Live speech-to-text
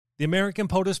The American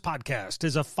POTUS Podcast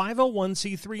is a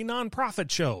 501c3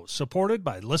 nonprofit show supported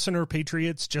by listener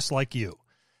patriots just like you.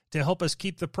 To help us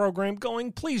keep the program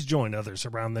going, please join others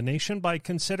around the nation by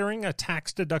considering a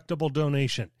tax-deductible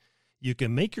donation. You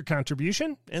can make your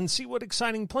contribution and see what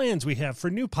exciting plans we have for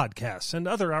new podcasts and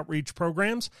other outreach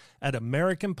programs at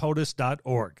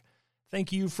americanpotus.org.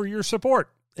 Thank you for your support,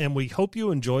 and we hope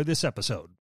you enjoy this episode.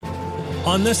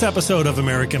 On this episode of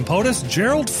American POTUS,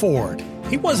 Gerald Ford.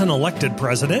 He wasn't elected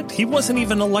president. He wasn't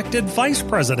even elected vice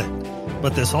president.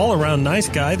 But this all-around nice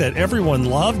guy that everyone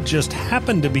loved just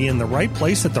happened to be in the right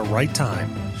place at the right time.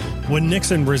 When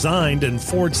Nixon resigned and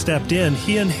Ford stepped in,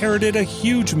 he inherited a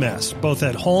huge mess, both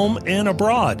at home and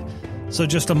abroad. So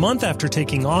just a month after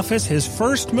taking office, his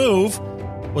first move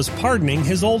was pardoning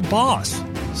his old boss,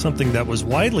 something that was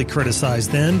widely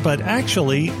criticized then, but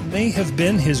actually may have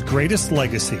been his greatest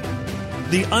legacy.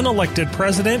 The unelected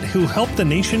president who helped the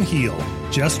nation heal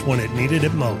just when it needed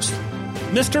it most.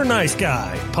 Mr. Nice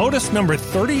Guy, POTUS number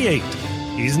 38.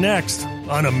 He's next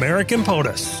on American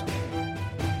POTUS.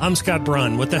 I'm Scott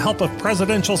Brunn. With the help of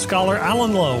presidential scholar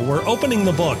Alan Lowe, we're opening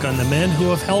the book on the men who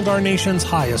have held our nation's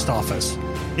highest office.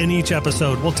 In each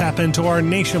episode, we'll tap into our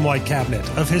nationwide cabinet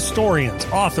of historians,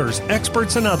 authors,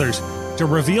 experts, and others to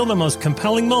reveal the most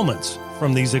compelling moments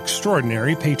from these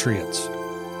extraordinary patriots.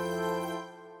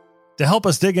 To help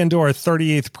us dig into our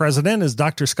 38th president is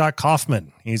Dr. Scott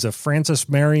Kaufman. He's a Francis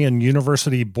Marion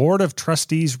University Board of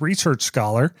Trustees research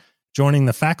scholar, joining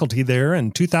the faculty there in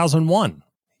 2001.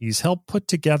 He's helped put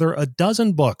together a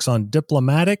dozen books on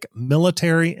diplomatic,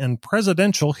 military, and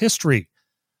presidential history.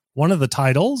 One of the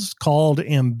titles, called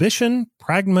Ambition,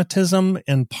 Pragmatism,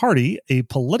 and Party, a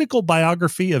political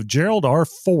biography of Gerald R.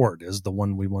 Ford, is the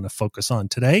one we want to focus on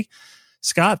today.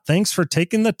 Scott, thanks for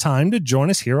taking the time to join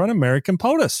us here on American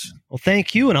POTUS. Well,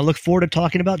 thank you, and I look forward to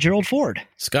talking about Gerald Ford.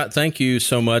 Scott, thank you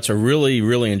so much. I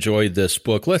really enjoyed this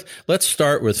book. Let's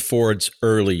start with Ford's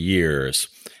early years.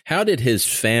 How did his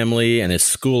family and his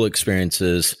school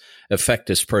experiences affect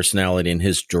his personality and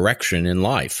his direction in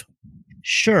life?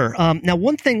 Sure. Now,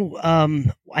 one thing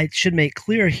I should make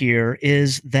clear here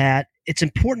is that it's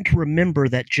important to remember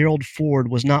that Gerald Ford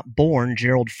was not born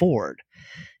Gerald Ford.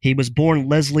 He was born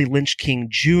Leslie Lynch King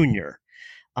Jr.,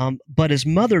 but his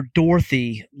mother,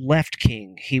 Dorothy, left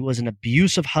King. He was an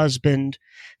abusive husband,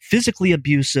 physically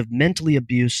abusive, mentally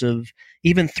abusive,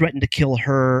 even threatened to kill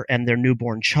her and their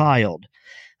newborn child.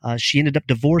 She ended up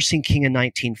divorcing King in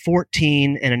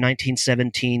 1914, and in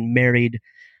 1917 married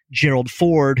Gerald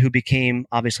Ford, who became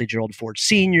obviously Gerald Ford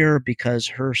Sr. because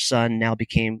her son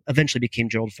eventually became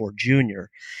Gerald Ford Jr.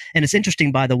 And it's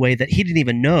interesting, by the way, that he didn't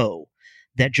even know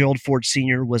that Gerald Ford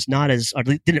Sr. was not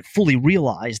didn't fully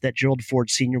realize that Gerald Ford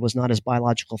Sr. was not his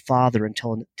biological father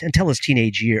until his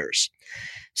teenage years.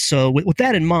 So with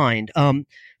that in mind, so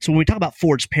when we talk about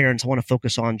Ford's parents, I want to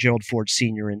focus on Gerald Ford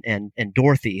Sr. and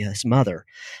Dorothy, his mother.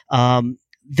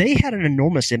 They had an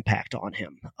enormous impact on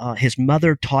him. His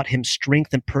mother taught him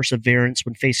strength and perseverance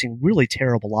when facing really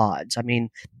terrible odds. I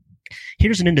mean,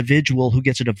 here's an individual who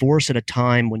gets a divorce at a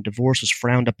time when divorce was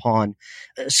frowned upon,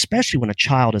 especially when a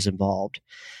child is involved.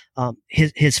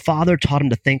 His father taught him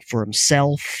to think for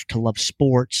himself, to love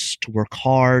sports, to work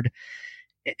hard,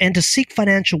 and to seek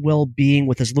financial well-being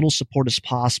with as little support as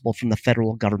possible from the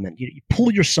federal government. You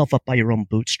pull yourself up by your own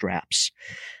bootstraps.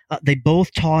 They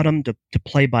both taught him to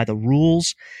play by the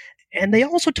rules, and they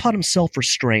also taught him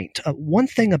self-restraint. One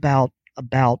thing about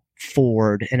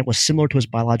Ford, and it was similar to his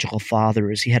biological father,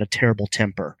 is he had a terrible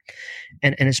temper.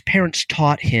 And his parents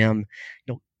taught him,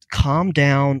 calm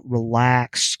down,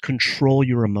 relax, control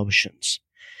your emotions.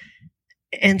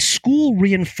 And school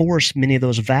reinforced many of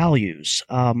those values.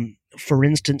 For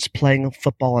instance, playing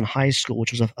football in high school,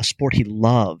 which was a sport he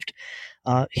loved,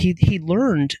 he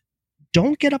learned,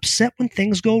 don't get upset when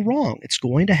things go wrong. It's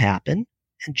going to happen,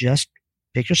 and just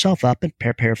pick yourself up and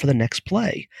prepare for the next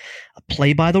play.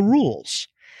 Play by the rules.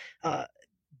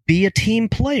 Be a team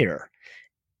player.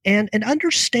 And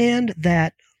understand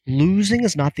that losing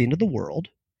is not the end of the world.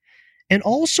 And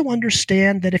also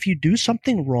understand that if you do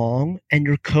something wrong and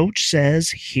your coach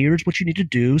says, here's what you need to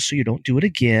do so you don't do it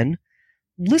again,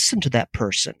 listen to that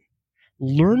person.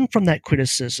 Learn from that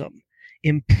criticism.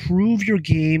 Improve your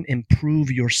game.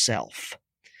 Improve yourself.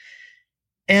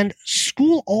 And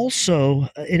school also,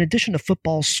 in addition to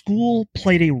football, school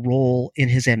played a role in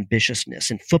his ambitiousness.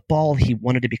 In football, he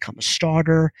wanted to become a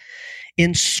starter.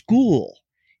 In school,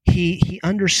 he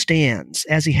understands,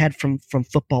 as he had from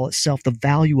football itself, the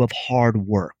value of hard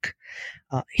work.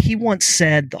 He once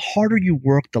said, the harder you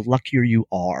work, the luckier you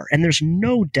are. And there's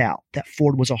no doubt that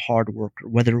Ford was a hard worker,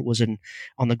 whether it was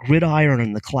on the gridiron or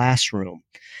in the classroom.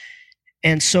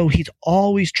 And so he's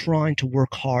always trying to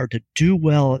work hard to do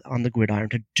well on the gridiron,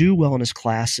 to do well in his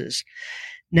classes.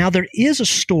 Now, there is a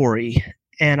story,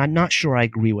 and I'm not sure I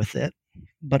agree with it,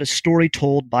 but a story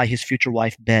told by his future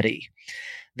wife, Betty,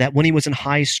 that when he was in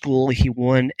high school, he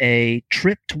won a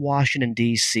trip to Washington,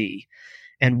 D.C.,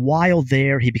 and while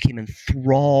there, he became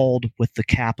enthralled with the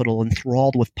Capitol,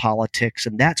 enthralled with politics,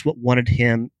 and that's what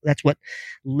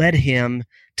led him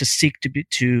to seek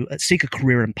a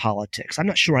career in politics. I'm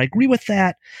not sure I agree with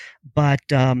that, but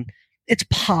it's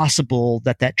possible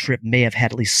that trip may have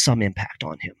had at least some impact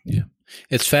on him. Yeah,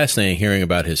 it's fascinating hearing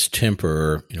about his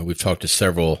temper. We've talked to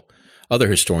several other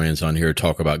historians on here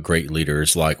talk about great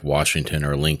leaders like Washington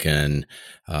or Lincoln,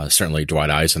 certainly Dwight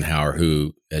Eisenhower,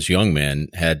 who as young men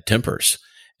had tempers.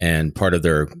 And part of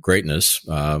their greatness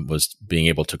was being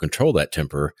able to control that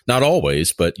temper, not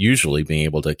always, but usually being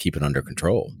able to keep it under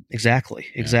control. Exactly.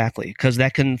 Because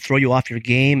that can throw you off your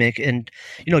game. And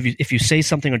if you say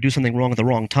something or do something wrong at the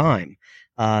wrong time,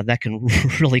 that can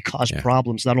really cause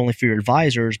problems, not only for your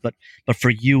advisors, but for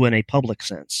you in a public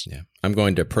sense. Yeah. I'm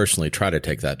going to personally try to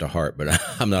take that to heart, but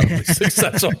I'm not always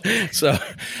successful.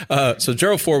 So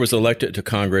Gerald Ford was elected to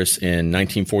Congress in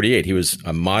 1948. He was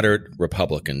a moderate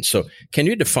Republican. So can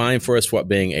you define for us what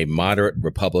being a moderate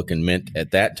Republican meant at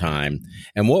that time,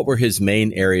 and what were his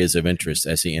main areas of interest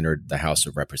as he entered the House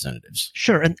of Representatives?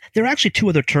 Sure. And there are actually two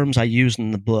other terms I use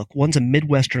in the book. One's a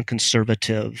Midwestern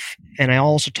conservative, and I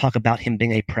also talk about him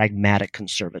being a pragmatic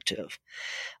conservative.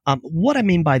 What I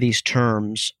mean by these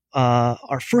terms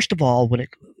are, first of all,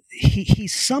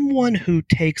 he's someone who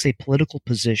takes a political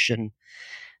position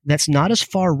that's not as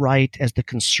far right as the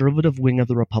conservative wing of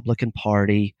the Republican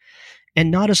Party,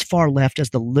 and not as far left as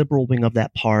the liberal wing of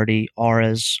that party are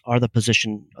the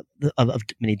position of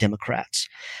many Democrats.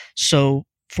 So,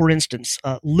 for instance,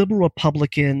 liberal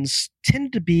Republicans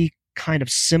tend to be kind of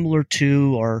similar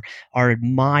to or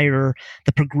admire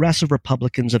the progressive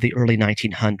Republicans of the early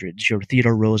 1900s, your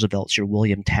Theodore Roosevelts, your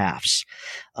William Tafts.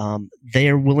 They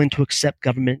are willing to accept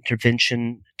government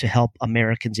intervention to help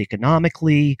Americans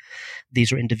economically.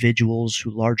 These are individuals who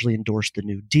largely endorse the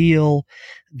New Deal.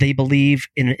 They believe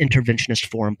in an interventionist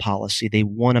foreign policy. They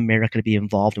want America to be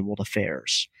involved in world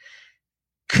affairs.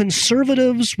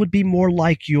 Conservatives would be more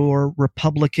like your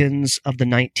Republicans of the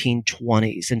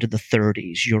 1920s into the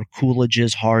 30s, your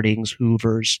Coolidges, Hardings,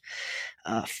 Hoovers,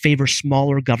 favor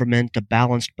smaller government, a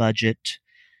balanced budget,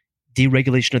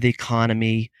 deregulation of the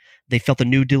economy. They felt the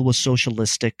New Deal was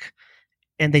socialistic,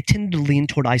 and they tended to lean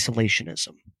toward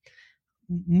isolationism.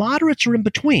 Moderates are in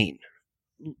between.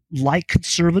 Like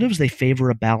conservatives, they favor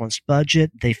a balanced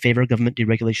budget. They favor government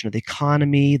deregulation of the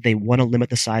economy. They want to limit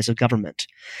the size of government.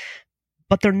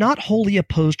 But they're not wholly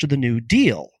opposed to the New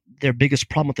Deal. Their biggest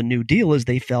problem with the New Deal is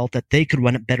they felt that they could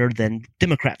run it better than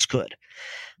Democrats could.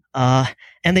 And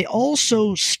they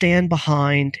also stand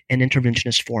behind an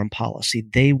interventionist foreign policy.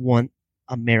 They want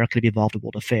America to be involved in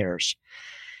world affairs.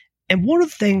 And one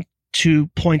other thing to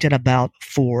point out about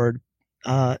Ford,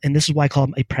 and this is why I call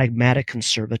him a pragmatic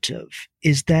conservative,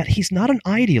 is that he's not an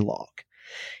ideologue.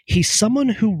 He's someone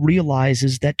who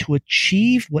realizes that to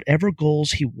achieve whatever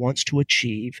goals he wants to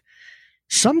achieve,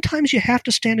 sometimes you have to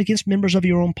stand against members of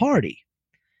your own party,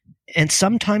 and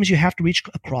sometimes you have to reach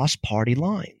across party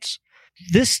lines.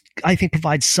 This, I think,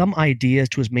 provides some ideas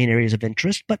to his main areas of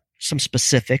interest, but some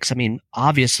specifics. I mean,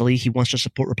 obviously, he wants to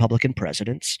support Republican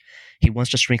presidents. He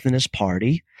wants to strengthen his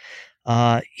party.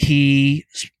 He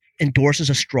endorses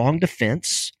a strong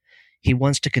defense. He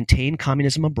wants to contain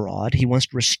communism abroad. He wants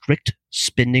to restrict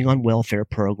spending on welfare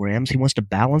programs. He wants to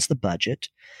balance the budget.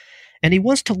 And he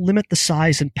wants to limit the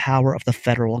size and power of the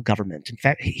federal government. In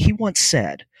fact, he once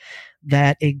said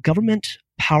that a government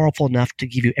powerful enough to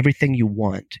give you everything you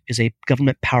want is a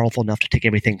government powerful enough to take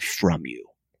everything from you.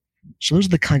 So those are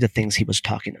the kinds of things he was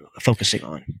focusing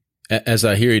on. As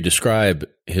I hear you describe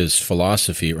his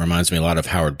philosophy, it reminds me a lot of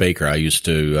Howard Baker. I used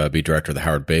to be director of the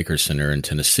Howard Baker Center in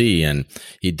Tennessee, and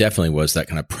he definitely was that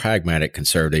kind of pragmatic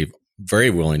conservative, very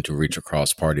willing to reach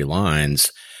across party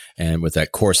lines and with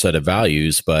that core set of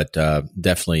values, but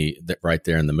definitely right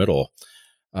there in the middle.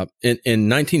 In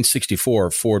 1964,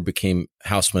 Ford became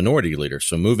House Minority Leader,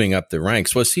 so moving up the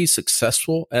ranks. Was he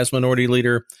successful as Minority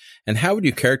Leader, and how would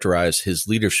you characterize his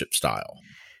leadership style?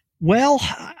 Well,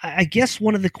 I guess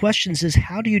one of the questions is,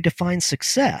 how do you define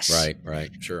success? Right,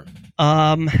 sure.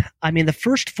 I mean, the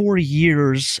first 4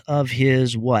 years of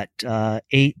his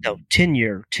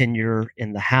tenure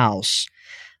in the House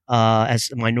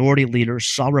as a minority leader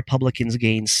saw Republicans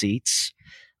gain seats.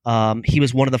 He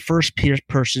was one of the first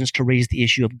persons to raise the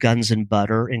issue of guns and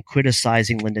butter and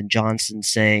criticizing Lyndon Johnson,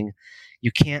 saying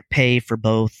you can't pay for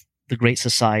both the Great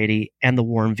Society and the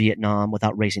war in Vietnam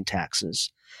without raising taxes.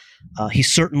 He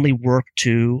certainly worked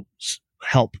to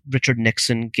help Richard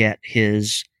Nixon get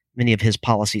many of his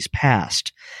policies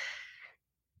passed.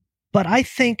 But I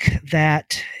think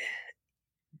that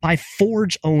by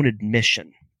Ford's own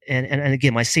admission, and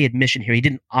again, I say admission here, he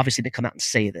didn't come out and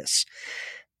say this,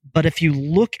 but if you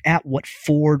look at what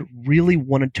Ford really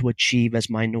wanted to achieve as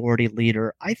minority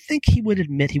leader, I think he would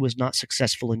admit he was not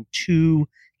successful in two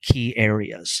key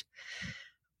areas.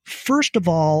 First of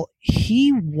all,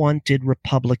 he wanted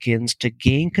Republicans to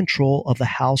gain control of the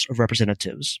House of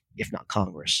Representatives, if not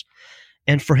Congress,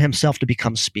 and for himself to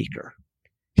become Speaker.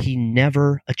 He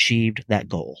never achieved that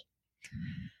goal.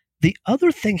 The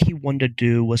other thing he wanted to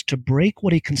do was to break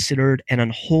what he considered an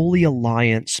unholy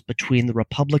alliance between the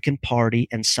Republican Party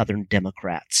and Southern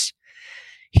Democrats.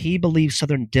 He believed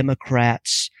Southern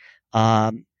Democrats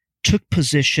took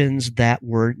positions that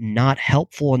were not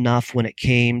helpful enough when it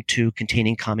came to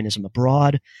containing communism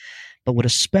abroad. But what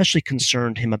especially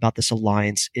concerned him about this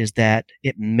alliance is that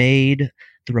it made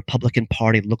the Republican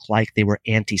Party look like they were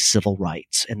anti-civil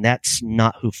rights, and that's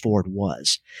not who Ford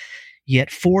was.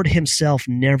 Yet Ford himself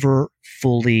never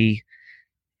fully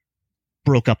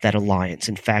broke up that alliance.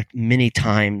 In fact, many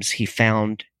times he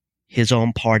found his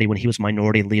own party, when he was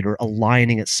minority leader,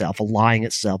 aligning itself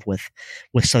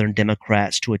with Southern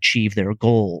Democrats to achieve their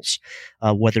goals,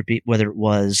 whether it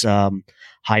was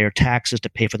higher taxes to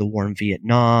pay for the war in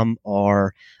Vietnam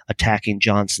or attacking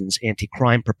Johnson's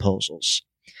anti-crime proposals.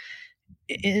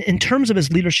 In terms of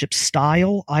his leadership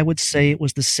style, I would say it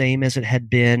was the same as it had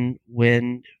been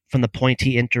from the point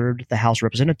he entered the House of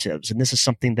Representatives. And this is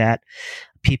something that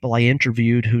people I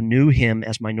interviewed who knew him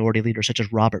as minority leader, such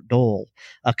as Robert Dole,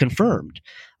 confirmed,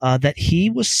 that he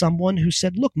was someone who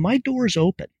said, look, my door is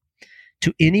open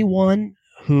to anyone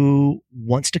who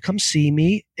wants to come see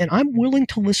me, and I'm willing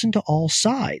to listen to all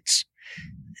sides.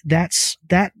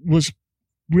 That was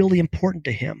really important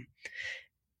to him.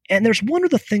 And there's one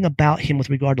other thing about him with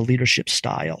regard to leadership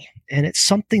style, and it's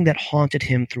something that haunted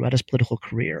him throughout his political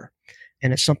career.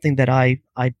 And it's something that I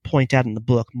point out in the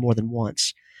book more than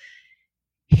once.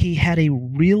 He had a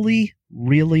really,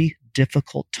 really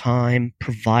difficult time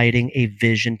providing a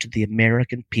vision to the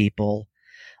American people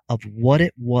of what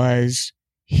it was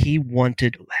he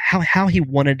wanted, how he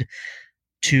wanted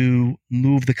to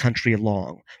move the country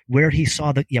along, where he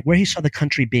saw the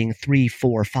country being 3,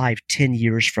 4, 5, 10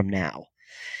 years from now.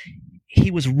 He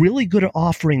was really good at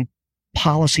offering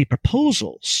policy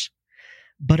proposals,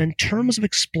 but in terms of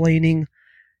explaining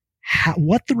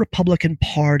what the Republican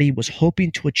Party was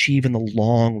hoping to achieve in the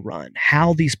long run,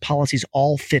 how these policies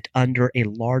all fit under a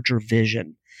larger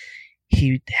vision,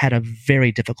 he had a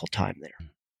very difficult time there.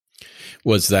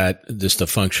 Was that just a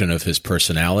function of his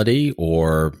personality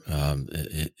or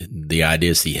the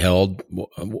ideas he held?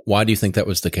 Why do you think that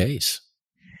was the case?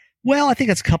 Well, I think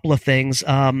it's a couple of things.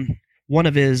 One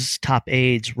of his top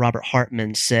aides, Robert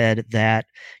Hartman, said that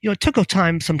it took a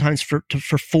time sometimes for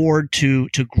Ford to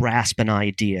grasp an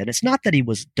idea. And it's not that he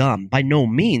was dumb. By no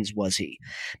means was he.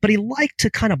 But he liked to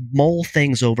kind of mull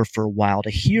things over for a while, to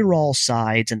hear all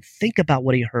sides and think about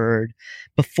what he heard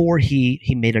before he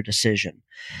made a decision.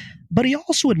 But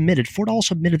Ford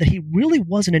also admitted that he really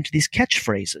wasn't into these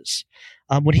catchphrases.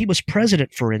 When he was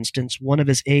president, for instance, one of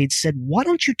his aides said, why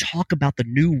don't you talk about the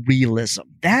new realism?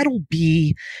 That'll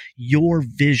be your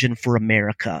vision for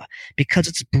America, because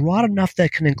it's broad enough that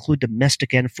it can include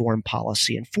domestic and foreign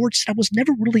policy. And Ford said, I was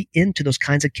never really into those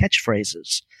kinds of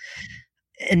catchphrases.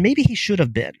 And maybe he should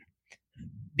have been,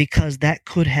 because he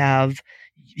could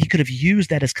have used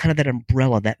that as kind of that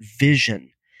umbrella, that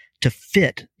vision, to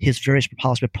fit his various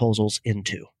policy proposals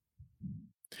into.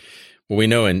 Well, we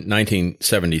know in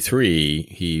 1973,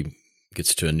 he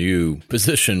gets to a new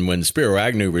position when Spiro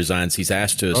Agnew resigns. He's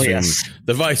asked to assume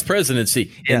the vice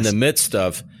presidency in the midst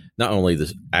of not only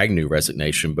the Agnew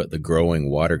resignation, but the growing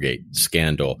Watergate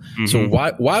scandal. Mm-hmm. So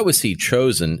why was he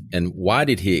chosen, and why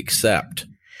did he accept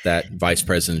that vice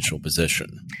presidential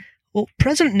position? Well,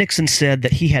 President Nixon said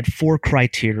that he had 4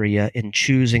 criteria in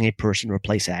choosing a person to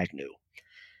replace Agnew.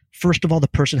 First of all, the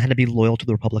person had to be loyal to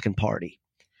the Republican Party.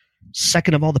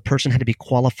 Second of all, the person had to be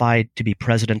qualified to be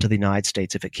president of the United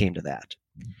States if it came to that.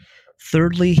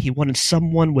 Thirdly, he wanted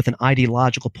someone with an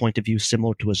ideological point of view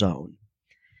similar to his own.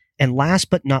 And last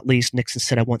but not least, Nixon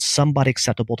said, I want somebody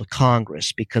acceptable to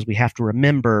Congress, because we have to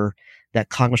remember that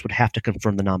Congress would have to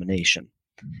confirm the nomination.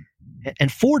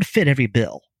 And Ford fit every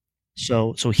bill.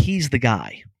 So he's the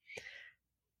guy.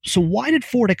 So why did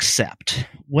Ford accept?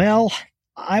 Well,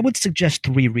 I would suggest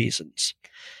 3 reasons.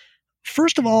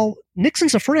 First of all,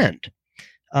 Nixon's a friend.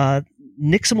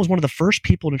 Nixon was one of the first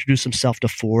people to introduce himself to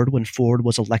Ford when Ford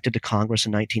was elected to Congress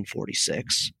in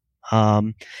 1946.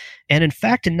 And in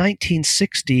fact, in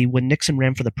 1960, when Nixon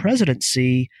ran for the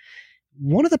presidency,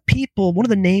 one of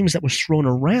the names that was thrown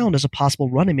around as a possible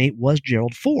running mate was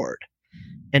Gerald Ford.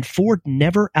 And Ford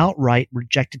never outright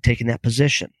rejected taking that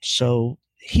position. So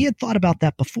he had thought about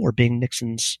that before, being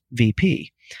Nixon's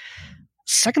VP.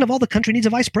 Second of all, the country needs a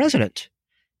vice president.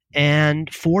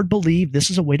 And Ford believed this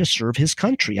is a way to serve his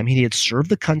country. I mean, he had served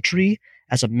the country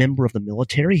as a member of the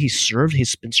military.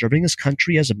 He's been serving his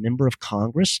country as a member of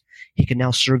Congress. He can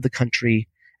now serve the country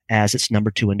as its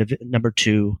number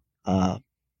two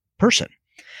person.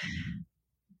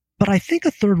 But I think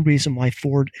a third reason why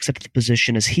Ford accepted the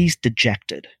position is he's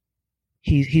dejected.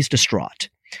 He's distraught.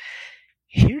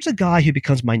 Here's a guy who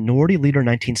becomes minority leader in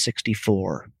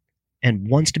 1964 and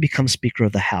wants to become Speaker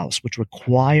of the House, which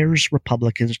requires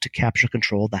Republicans to capture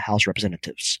control of the House of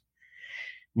Representatives.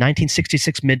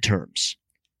 1966 midterms,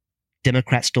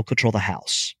 Democrats still control the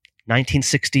House.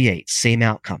 1968, same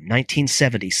outcome.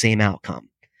 1970, same outcome.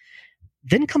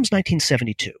 Then comes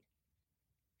 1972.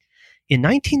 In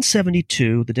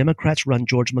 1972, the Democrats run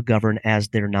George McGovern as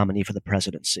their nominee for the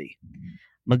presidency.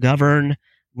 McGovern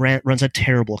runs a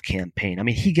terrible campaign. I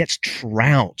mean, he gets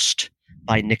trounced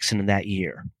by Nixon in that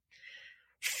year.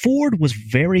 Ford was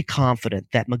very confident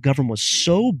that McGovern was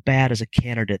so bad as a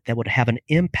candidate that would have an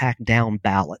impact down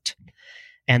ballot,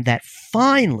 and that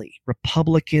finally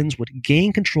Republicans would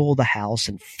gain control of the House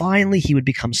and finally he would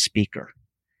become Speaker.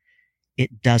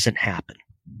 It doesn't happen.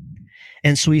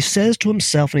 And so he says to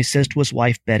himself and he says to his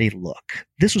wife, Betty, look,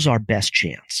 this was our best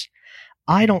chance.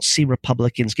 I don't see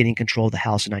Republicans getting control of the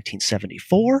House in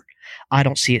 1974. I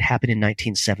don't see it happening in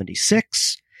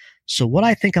 1976. So what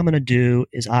I think I'm going to do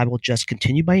is I will just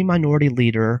continue being minority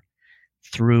leader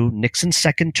through Nixon's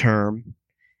second term.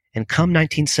 And come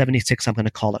 1976, I'm going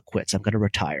to call it quits. I'm going to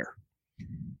retire.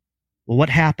 Well, what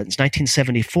happens?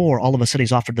 1974, all of a sudden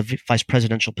he's offered the vice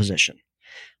presidential position.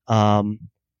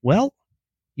 Well,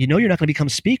 you know you're not going to become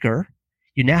Speaker.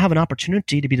 You now have an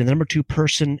opportunity to be the number two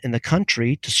person in the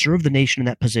country to serve the nation in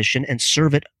that position and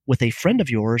serve it with a friend of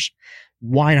yours.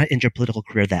 Why not end your political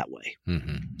career that way?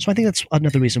 Mm-hmm. So I think that's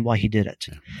another reason why he did it.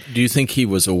 Do you think he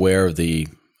was aware of the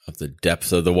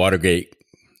depth of the Watergate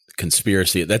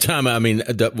conspiracy at that time? I mean,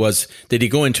 did he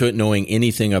go into it knowing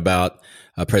anything about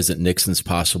President Nixon's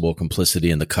possible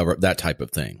complicity in the cover-up, that type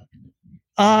of thing?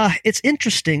 It's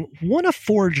interesting. One of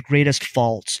Ford's greatest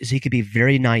faults is he could be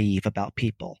very naive about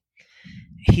people.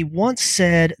 He once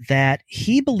said that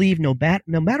he believed no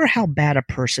matter how bad a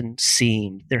person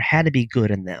seemed, there had to be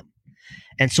good in them.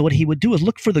 And so what he would do is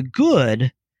look for the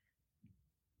good,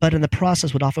 but in the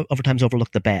process would oftentimes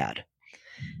overlook the bad.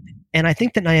 And I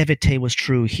think that naivete was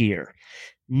true here.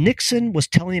 Nixon was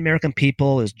telling the American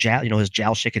people, his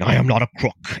jowl shaking, I am not a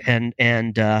crook. And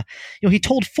he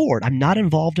told Ford, I'm not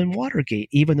involved in Watergate,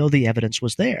 even though the evidence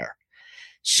was there.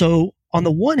 So on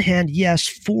the one hand, yes,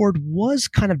 Ford was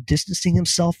kind of distancing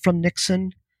himself from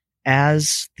Nixon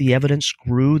as the evidence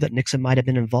grew that Nixon might have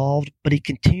been involved, but he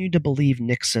continued to believe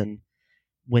Nixon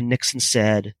when Nixon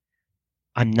said,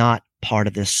 I'm not part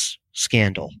of this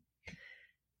scandal.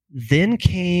 Then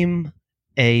came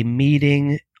a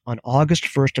meeting on August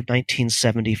 1st of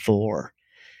 1974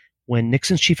 when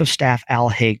Nixon's chief of staff, Al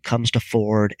Haig, comes to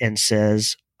Ford and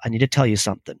says, I need to tell you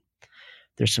something.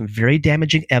 There's some very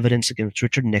damaging evidence against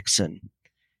Richard Nixon,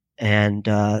 and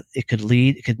it could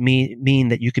mean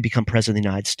that you could become president of the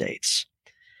United States.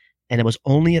 And it was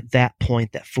only at that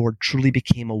point that Ford truly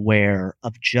became aware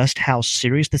of just how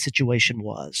serious the situation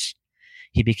was.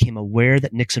 He became aware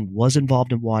that Nixon was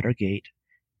involved in Watergate,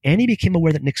 and he became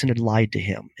aware that Nixon had lied to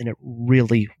him, and it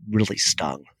really, really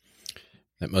stung.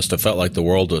 That must have felt like the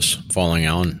world was falling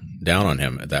down on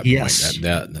him at that yes.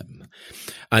 point.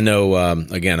 I know,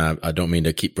 again, I don't mean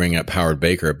to keep bringing up Howard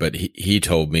Baker, but he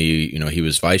told me, he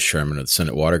was vice chairman of the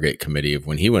Senate Watergate Committee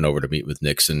when he went over to meet with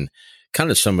Nixon,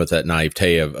 kind of some of that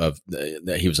naivete of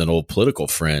that he was an old political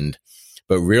friend,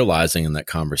 but realizing in that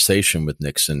conversation with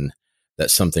Nixon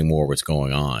that something more was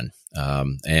going on,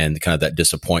 and kind of that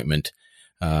disappointment,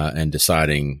 and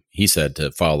deciding, he said, to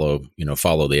follow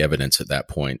the evidence at that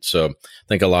point. So I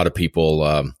think a lot of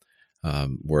people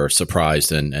were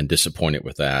surprised and disappointed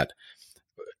with that.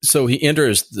 So he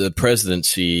enters the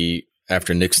presidency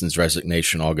after Nixon's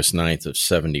resignation, August 9th of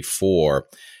 74.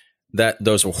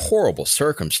 Those were horrible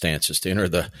circumstances to enter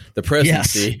the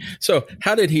presidency. Yes. So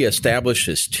how did he establish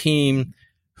his team?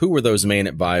 Who were those main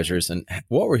advisors, and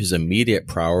what were his immediate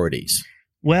priorities?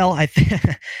 Well, I think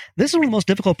this is one of the most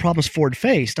difficult problems Ford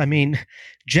faced. I mean,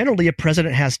 generally a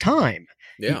president has time.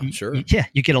 Yeah, sure.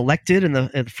 You get elected in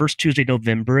the first Tuesday of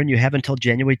November, and you have until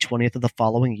January 20th of the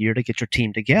following year to get your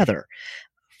team together.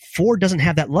 Ford doesn't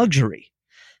have that luxury.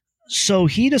 So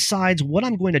he decides, what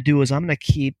I'm going to do is I'm going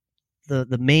to keep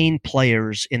the main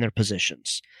players in their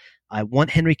positions. I want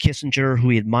Henry Kissinger, who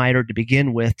he admired to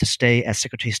begin with, to stay as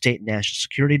Secretary of State and National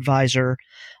Security Advisor.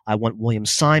 I want William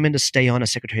Simon to stay on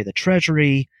as Secretary of the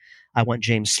Treasury. I want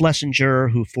James Schlesinger,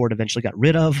 who Ford eventually got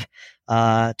rid of,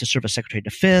 to serve as Secretary of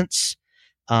Defense.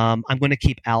 I'm going to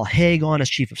keep Al Haig on as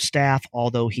Chief of Staff,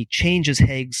 although he changes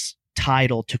Haig's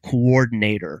title to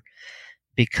Coordinator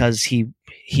because he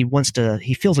feels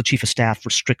the Chief of Staff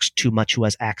restricts too much who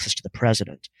has access to the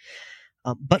President.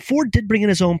 But Ford did bring in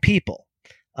his own people,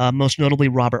 most notably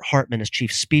Robert Hartman as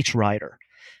Chief Speechwriter.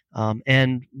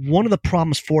 And one of the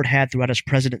problems Ford had throughout his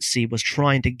presidency was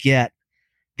trying to get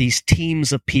these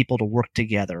teams of people to work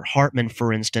together. Hartman,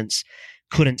 for instance,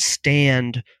 couldn't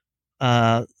stand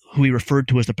who he referred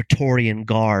to as the Praetorian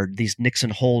Guard, these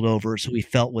Nixon holdovers who he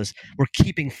felt were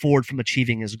keeping Ford from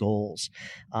achieving his goals.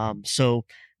 So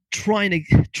trying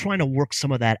to work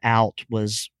some of that out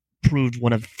proved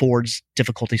one of Ford's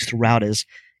difficulties throughout his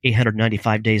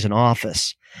 895 days in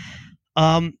office.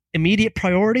 Immediate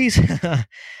priorities.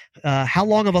 How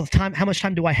much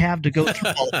time do I have to go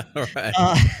through all of them?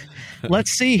 Right.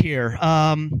 Let's see here.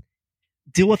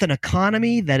 Deal with an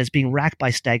economy that is being racked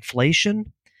by stagflation.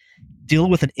 Deal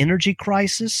with an energy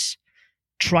crisis.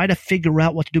 Try to figure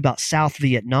out what to do about South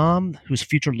Vietnam, whose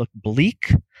future looked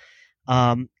bleak.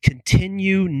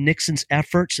 Continue Nixon's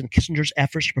efforts and Kissinger's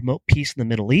efforts to promote peace in the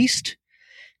Middle East.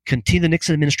 Continue the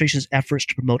Nixon administration's efforts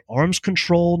to promote arms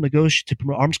control, to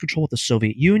promote arms control with the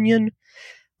Soviet Union.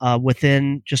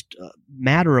 Within just a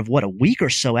matter of a week or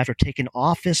so after taking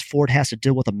office, Ford has to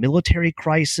deal with a military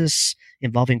crisis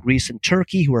involving Greece and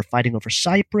Turkey, who are fighting over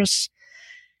Cyprus.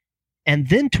 And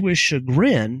then, to his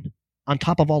chagrin, on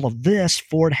top of all of this,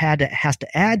 Ford has to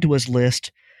add to his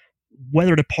list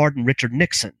whether to pardon Richard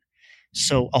Nixon.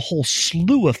 So a whole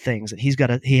slew of things that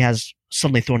he has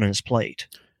suddenly thrown on his plate.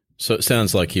 So it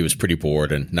sounds like he was pretty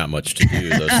bored and not much to do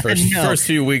those first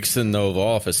few weeks in the Oval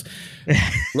Office.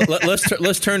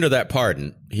 Let's turn to that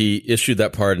pardon. He issued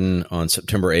that pardon on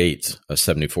September 8th of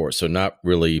 1974. So not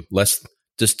really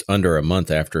just under a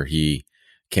month after he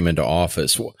came into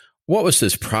office. What was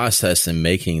his process in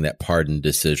making that pardon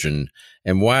decision,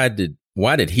 and why did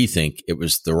he think it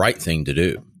was the right thing to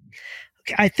do?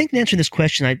 Okay, I think in answering this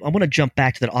question, I want to jump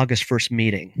back to that August 1st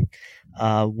meeting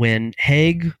when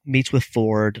Haig meets with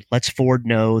Ford, lets Ford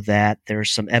know that there's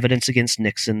some evidence against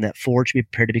Nixon, that Ford should be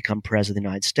prepared to become president of the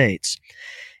United States.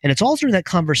 And it's also in that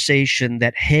conversation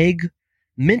that Haig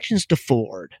mentions to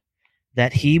Ford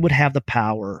that he would have the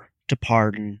power to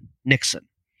pardon Nixon.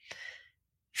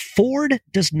 Ford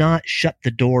does not shut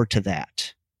the door to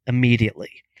that immediately.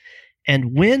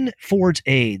 And when Ford's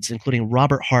aides, including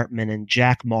Robert Hartman and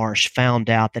Jack Marsh, found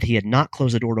out that he had not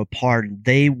closed the door to a pardon,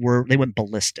 they went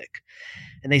ballistic.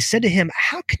 And they said to him,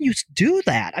 how can you do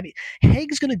that? I mean,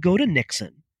 Haig's going to go to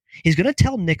Nixon. He's going to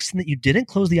tell Nixon that you didn't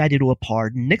close the idea to a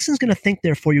pardon. Nixon's going to think,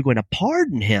 therefore, you're going to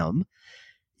pardon him.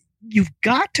 You've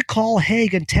got to call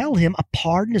Haig and tell him a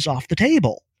pardon is off the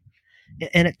table.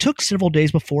 And it took several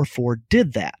days before Ford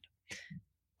did that.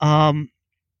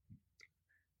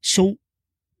 So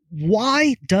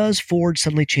why does Ford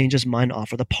suddenly change his mind to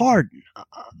offer the pardon?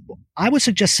 I would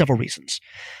suggest several reasons.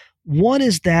 One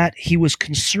is that he was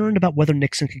concerned about whether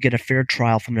Nixon could get a fair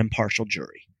trial from an impartial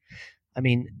jury. I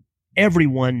mean,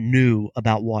 everyone knew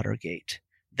about Watergate.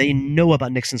 They know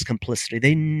about Nixon's complicity.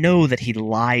 They know that he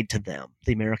lied to them,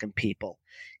 the American people.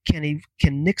 Can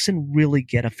Nixon really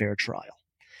get a fair trial?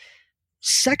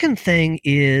 Second thing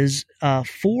is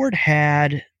Ford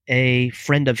had a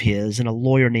friend of his and a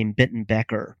lawyer named Benton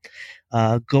Becker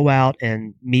go out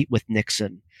and meet with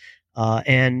Nixon.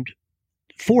 And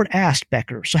Ford asked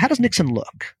Becker, so how does Nixon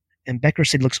look? And Becker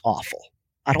said, looks awful.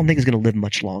 I don't think he's going to live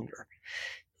much longer.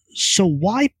 So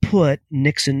why put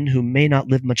Nixon, who may not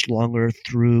live much longer,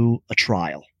 through a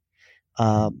trial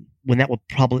when he's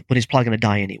probably going to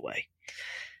die anyway?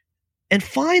 And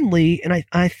finally, and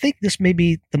I think this may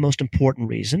be the most important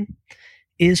reason,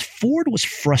 is Ford was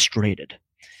frustrated.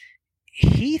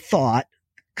 He thought,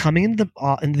 coming into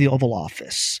the Oval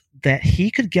Office, that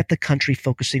he could get the country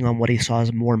focusing on what he saw as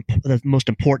the most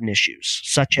important issues,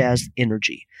 such as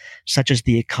energy, such as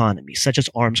the economy, such as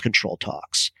arms control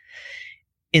talks.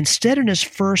 Instead, in his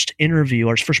first interview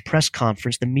or his first press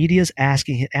conference, the media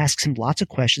asks him lots of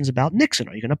questions about Nixon.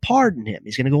 Are you going to pardon him?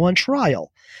 He's going to go on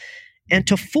trial. And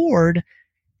to Ford,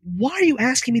 why are you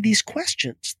asking me these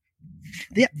questions?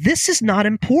 This is not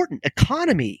important.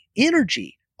 Economy,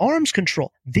 energy, arms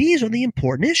control, these are the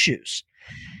important issues.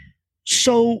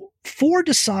 So Ford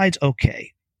decides,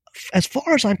 okay, as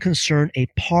far as I'm concerned, a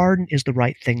pardon is the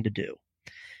right thing to do.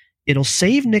 It'll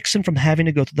save Nixon from having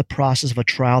to go through the process of a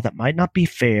trial that might not be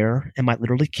fair and might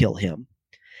literally kill him.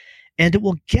 And it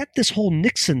will get this whole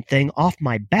Nixon thing off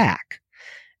my back.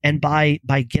 And by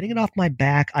getting it off my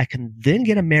back, I can then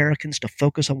get Americans to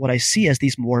focus on what I see as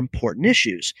these more important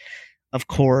issues. Of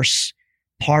course,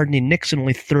 pardoning Nixon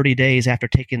only 30 days after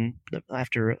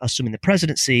assuming the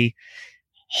presidency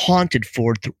haunted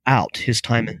Ford throughout his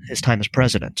time as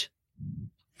president.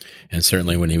 And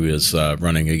certainly when he was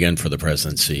running again for the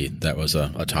presidency, that was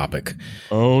a topic.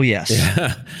 Oh, yes.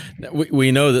 Yeah.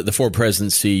 We know that the Ford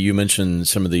presidency, you mentioned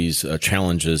some of these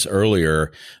challenges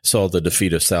earlier, saw the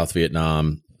defeat of South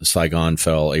Vietnam. Saigon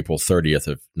fell April 30th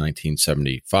of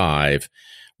 1975.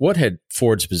 What had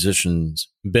Ford's positions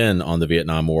been on the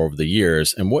Vietnam War over the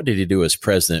years, and what did he do as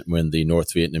president when the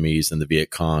North Vietnamese and the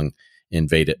Viet Cong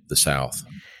invaded the South?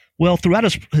 Well,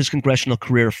 throughout his congressional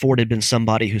career, Ford had been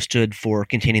somebody who stood for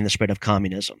containing the spread of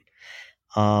communism.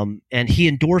 And he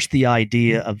endorsed the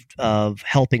idea of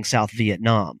helping South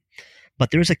Vietnam. But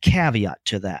there's a caveat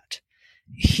to that.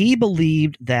 He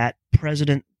believed that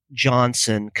President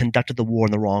Johnson conducted the war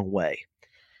in the wrong way.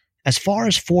 As far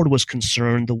as Ford was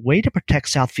concerned, the way to protect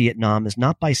South Vietnam is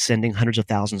not by sending hundreds of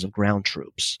thousands of ground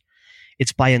troops.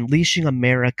 It's by unleashing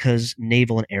America's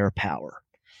naval and air power.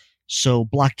 So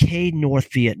blockade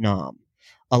North Vietnam,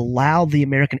 allow the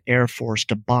American Air Force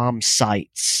to bomb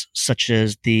sites such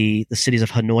as the cities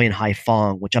of Hanoi and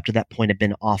Haiphong, which up to that point had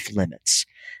been off limits.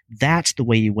 That's the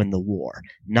way you win the war,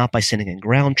 not by sending in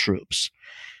ground troops.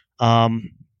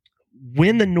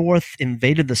 When the North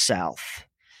invaded the South,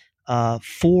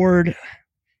 Ford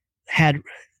there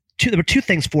were two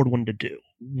things Ford wanted to do.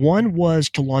 One was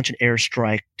to launch an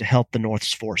airstrike to help the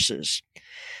North's forces.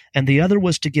 And the other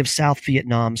was to give South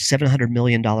Vietnam $700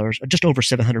 million, just over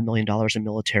 $700 million in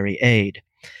military aid.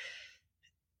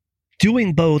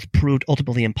 Doing both proved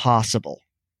ultimately impossible.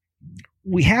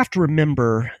 We have to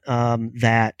remember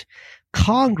that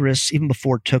Congress, even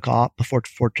before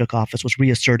Ford took office, was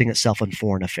reasserting itself in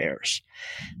foreign affairs.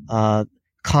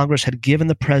 Congress had given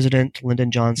the president,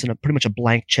 Lyndon Johnson, pretty much a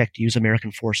blank check to use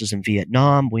American forces in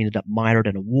Vietnam. We ended up mired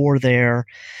in a war there.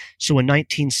 So in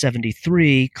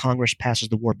 1973, Congress passes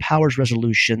the War Powers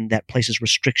Resolution that places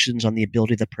restrictions on the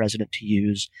ability of the president to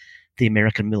use the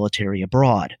American military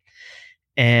abroad.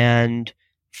 And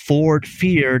Ford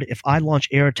feared, if I launch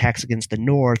air attacks against the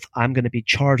North, I'm going to be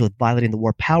charged with violating the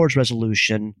War Powers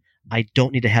Resolution. I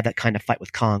don't need to have that kind of fight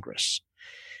with Congress.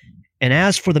 And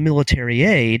as for the military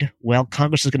aid, well,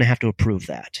 Congress is going to have to approve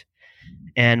that.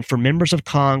 And for members of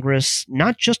Congress,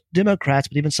 not just Democrats,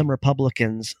 but even some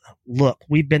Republicans, look,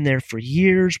 we've been there for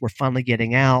years. We're finally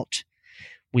getting out.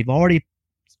 We've already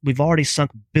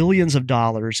sunk billions of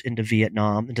dollars into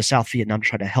South Vietnam to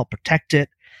try to help protect it.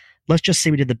 Let's just say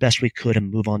we did the best we could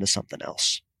and move on to something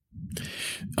else.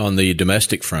 On the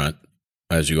domestic front,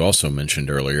 as you also mentioned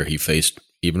earlier, he faced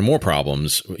even more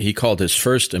problems. He called his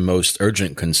first and most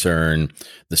urgent concern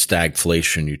the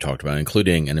stagflation you talked about,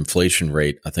 including an inflation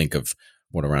rate, I think, of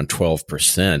around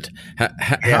 12%.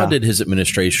 How did his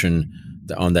administration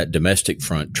on that domestic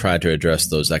front try to address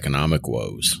those economic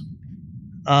woes?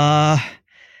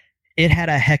 It had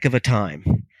a heck of a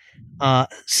time.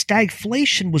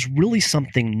 Stagflation was really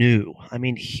something new. I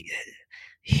mean,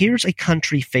 here's a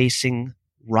country facing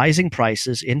rising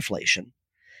prices, inflation.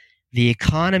 The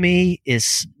economy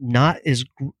is not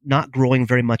growing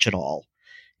very much at all,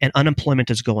 and unemployment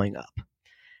is going up.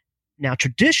 Now,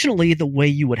 traditionally, the way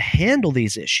you would handle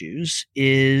these issues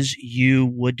is you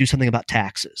would do something about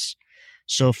taxes.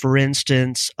 So, for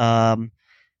instance,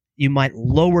 you might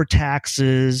lower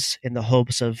taxes in the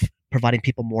hopes of providing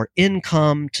people more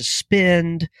income to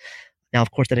spend. Now,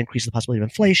 of course, that increases the possibility of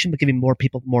inflation, but giving more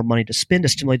people more money to spend to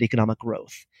stimulate economic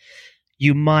growth.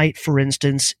 You might, for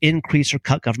instance, increase or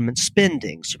cut government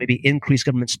spending. So maybe increase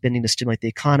government spending to stimulate the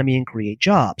economy and create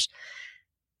jobs.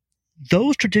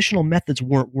 Those traditional methods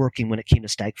weren't working when it came to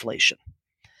stagflation.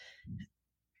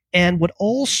 And what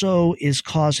also is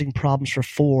causing problems for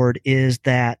Ford is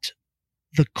that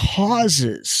the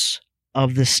causes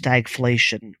of this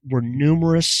stagflation were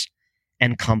numerous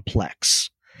and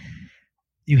complex.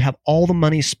 You have all the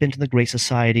money spent in the Great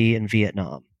Society in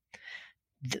Vietnam.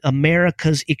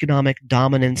 America's economic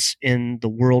dominance in the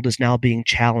world is now being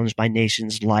challenged by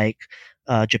nations like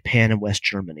Japan and West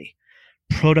Germany.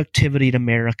 Productivity in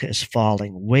America is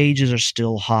falling. Wages are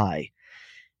still high.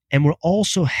 And we're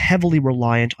also heavily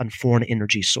reliant on foreign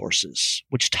energy sources,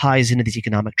 which ties into these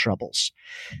economic troubles.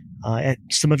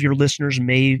 Some of your listeners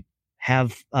may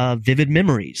have vivid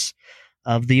memories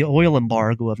of the oil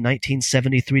embargo of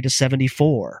 1973 to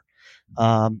 74.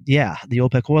 The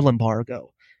OPEC oil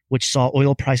embargo, which saw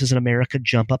oil prices in America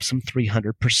jump up some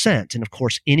 300%. And of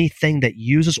course, anything that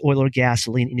uses oil or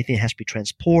gasoline, anything that has to be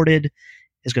transported,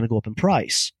 is going to go up in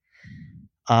price.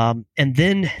 And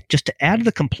then just to add to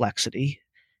the complexity,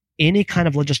 any kind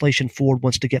of legislation Ford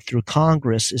wants to get through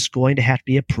Congress is going to have to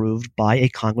be approved by a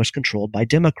Congress controlled by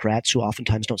Democrats who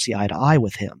oftentimes don't see eye to eye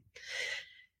with him.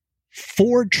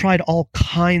 Ford tried all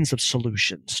kinds of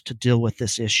solutions to deal with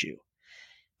this issue.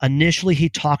 Initially, he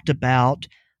talked about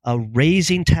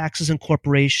raising taxes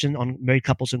on married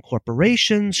couples and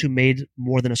corporations who made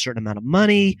more than a certain amount of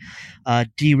money,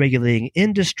 deregulating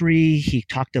industry. He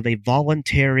talked of a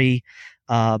voluntary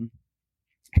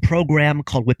program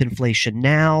called Whip Inflation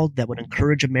Now that would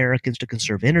encourage Americans to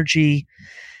conserve energy.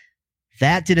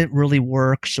 That didn't really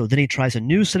work. So then he tries a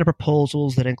new set of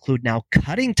proposals that include now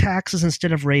cutting taxes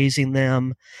instead of raising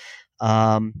them,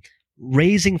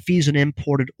 raising fees on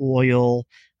imported oil,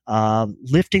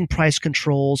 lifting price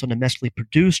controls on domestically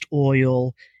produced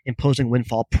oil, imposing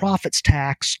windfall profits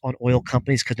tax on oil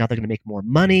companies because now they're going to make more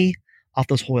money off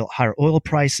those higher oil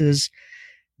prices.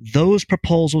 Those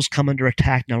proposals come under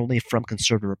attack not only from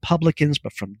conservative Republicans,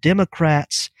 but from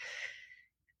Democrats.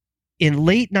 In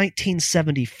late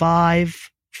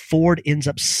 1975, Ford ends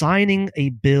up signing a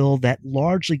bill that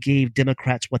largely gave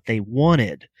Democrats what they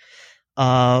wanted,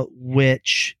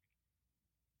 which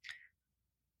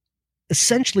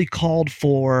essentially called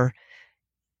for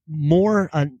more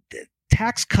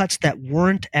tax cuts that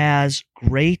weren't as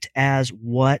great as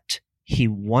what he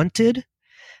wanted,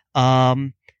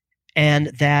 and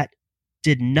that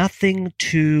did nothing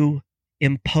to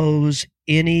impose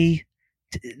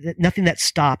nothing that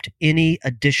stopped any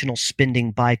additional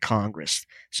spending by Congress.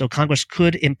 So Congress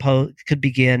could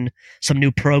begin some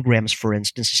new programs, for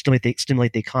instance, to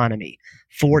stimulate the economy.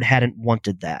 Ford hadn't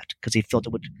wanted that because he felt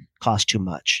it would cost too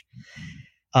much.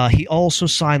 He also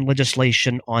signed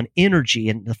legislation on energy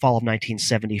in the fall of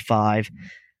 1975.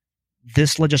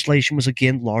 This legislation was,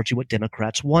 again, largely what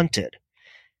Democrats wanted.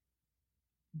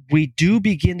 We do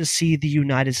begin to see the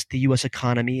U.S.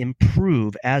 economy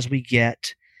improve as we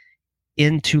get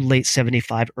into late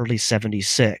 75, early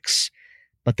 76.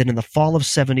 But then in the fall of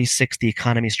 76, the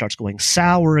economy starts going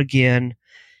sour again,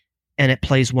 and it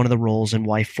plays one of the roles in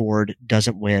why Ford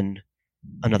doesn't win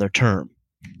another term.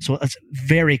 So it's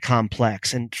very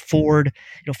complex. And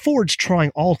Ford's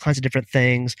trying all kinds of different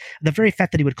things. The very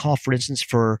fact that he would call, for instance,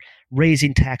 for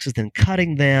raising taxes, then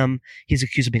cutting them, he's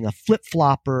accused of being a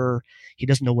flip-flopper. He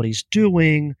doesn't know what he's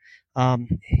doing.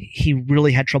 He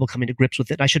really had trouble coming to grips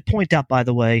with it. And I should point out, by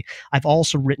the way, I've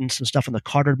also written some stuff on the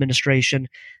Carter administration.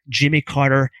 Jimmy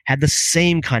Carter had the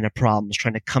same kind of problems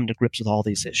trying to come to grips with all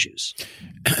these issues.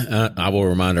 I will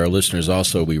remind our listeners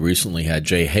also, we recently had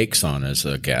Jay Hakes on as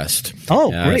a guest. Oh,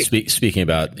 great. Speaking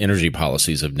about energy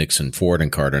policies of Nixon, Ford,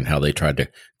 and Carter and how they tried to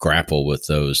grapple with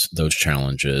those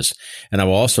challenges. And I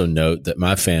will also note that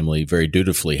my family very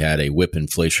dutifully had a Whip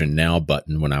Inflation Now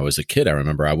button when I was a kid. I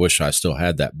remember I wish I still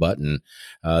had that button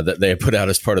that they had put out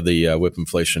as part of the Whip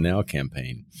Inflation Now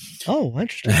campaign. Oh,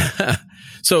 interesting.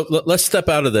 So let's step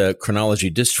out of the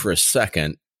chronology just for a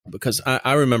second, because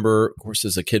I remember, of course,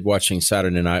 as a kid watching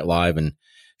Saturday Night Live and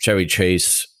Chevy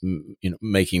Chase,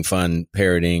 making fun,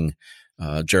 parroting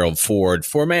Gerald Ford.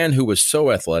 For a man who was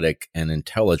so athletic and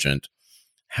intelligent,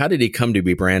 how did he come to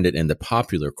be branded in the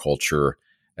popular culture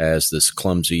as this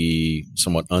clumsy,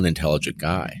 somewhat unintelligent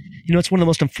guy? It's one of the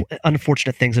most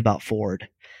unfortunate things about Ford.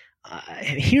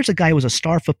 Here's a guy who was a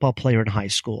star football player in high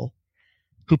school,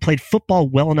 who played football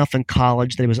well enough in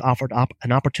college that he was offered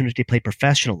an opportunity to play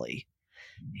professionally.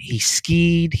 He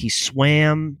skied, he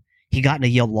swam, he got into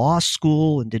Yale Law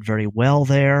School and did very well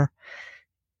there.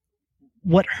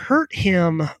 What hurt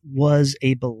him was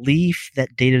a belief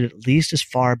that dated at least as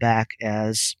far back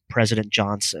as President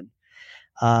Johnson.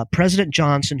 President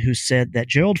Johnson, who said that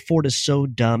Gerald Ford is so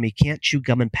dumb he can't chew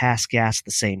gum and pass gas at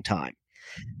the same time.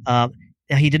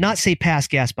 Now, he did not say pass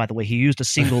gas, by the way. He used a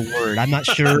single word. I'm not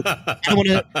sure. I don't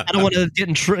want to get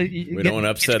in trouble. We don't want to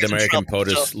upset the American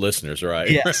POTUS listeners, right?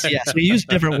 Yes. We used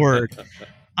a different word.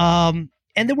 And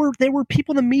there were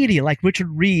people in the media like Richard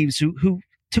Reeves who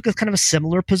took a kind of a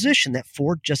similar position that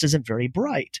Ford just isn't very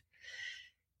bright.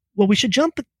 Well, let's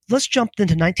jump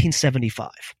into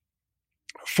 1975.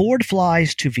 Ford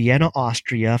flies to Vienna,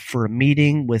 Austria for a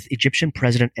meeting with Egyptian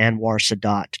President Anwar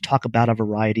Sadat to talk about a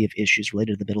variety of issues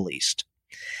related to the Middle East.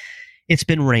 It's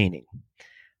been raining.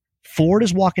 Ford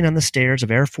is walking down the stairs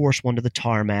of Air Force One to the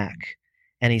tarmac,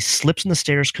 and he slips on the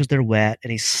stairs because they're wet,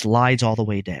 and he slides all the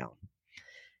way down.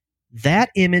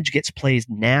 That image gets played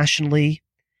nationally,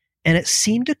 and it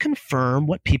seemed to confirm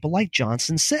what people like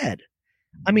Johnson said.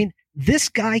 I mean, This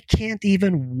guy can't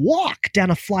even walk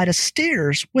down a flight of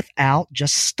stairs without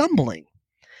just stumbling.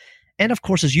 And of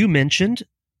course, as you mentioned,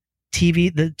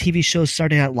 the TV show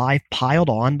Saturday Night Live piled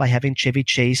on by having Chevy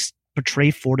Chase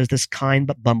portray Ford as this kind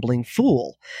but bumbling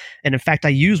fool. And in fact, I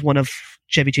use one of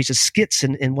Chevy Chase's skits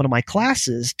in one of my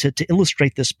classes to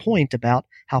illustrate this point about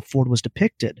how Ford was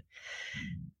depicted.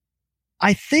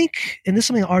 I think, and this is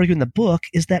something I argue in the book,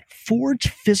 is that Ford's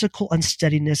physical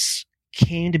unsteadiness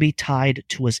came to be tied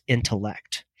to his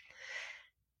intellect.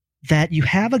 That you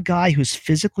have a guy who's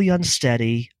physically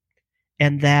unsteady,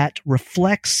 and that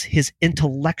reflects his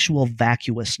intellectual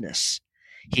vacuousness.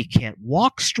 He can't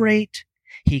walk straight,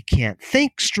 he can't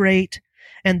think straight,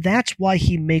 and that's why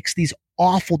he makes these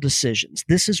awful decisions.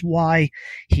 This is why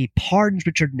he pardons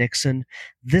Richard Nixon.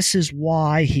 This is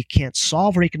why he can't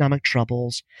solve our economic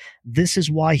troubles. This is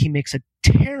why he makes a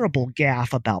terrible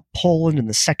gaffe about Poland in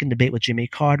the second debate with Jimmy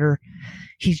Carter.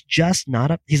 He's just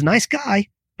not he's a nice guy,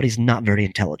 but he's not very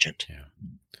intelligent. Yeah.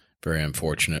 Very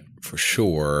unfortunate for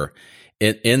sure.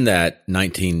 In that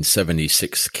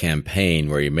 1976 campaign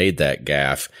where he made that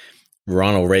gaffe,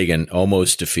 Ronald Reagan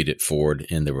almost defeated Ford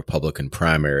in the Republican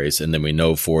primaries, and then we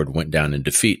know Ford went down in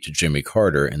defeat to Jimmy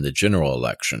Carter in the general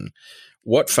election.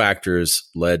 What factors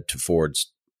led to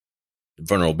Ford's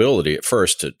vulnerability at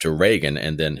first to Reagan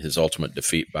and then his ultimate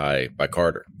defeat by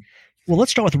Carter? Well,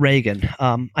 let's start with Reagan.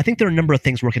 I think there are a number of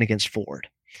things working against Ford.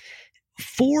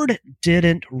 Ford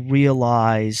didn't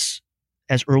realize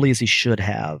as early as he should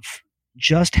have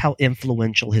just how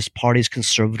influential his party's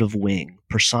conservative wing,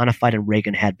 personified in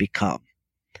Reagan, had become.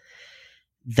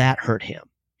 That hurt him.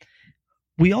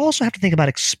 We also have to think about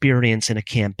experience in a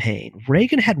campaign.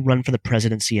 Reagan had run for the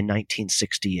presidency in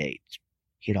 1968.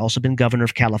 He had also been governor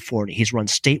of California. He's run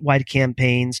statewide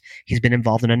campaigns. He's been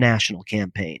involved in a national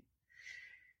campaign.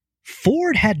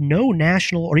 Ford had no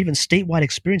national or even statewide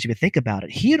experience if you think about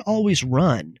it. He had always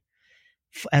run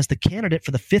as the candidate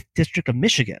for the 5th District of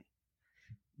Michigan.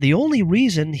 The only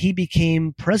reason he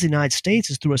became president of the United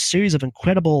States is through a series of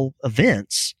incredible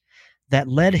events that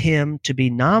led him to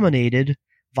be nominated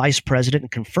vice president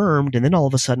and confirmed, and then all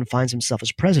of a sudden finds himself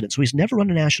as president. So he's never run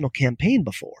a national campaign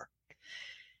before.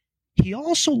 He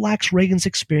also lacks Reagan's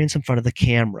experience in front of the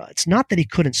camera. It's not that he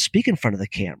couldn't speak in front of the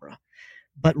camera,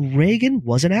 but Reagan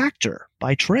was an actor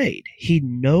by trade. He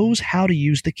knows how to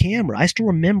use the camera. I still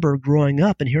remember growing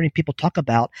up and hearing people talk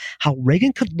about how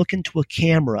Reagan could look into a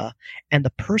camera and the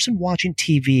person watching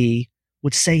TV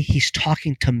would say, he's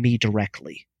talking to me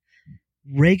directly.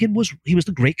 Reagan was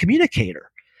the great communicator.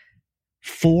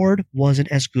 Ford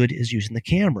wasn't as good as using the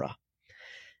camera.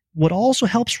 What also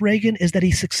helps Reagan is that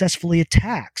he successfully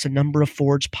attacks a number of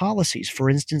Ford's policies. For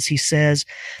instance, he says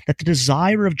that the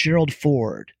desire of Gerald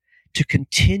Ford to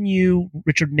continue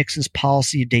Richard Nixon's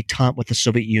policy of détente with the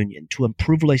Soviet Union, to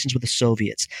improve relations with the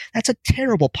Soviets. That's a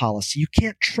terrible policy. You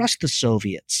can't trust the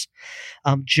Soviets.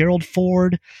 Gerald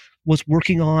Ford was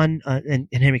working on, and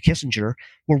Henry Kissinger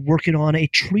were working on a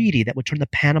treaty that would turn the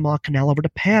Panama Canal over to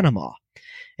Panama.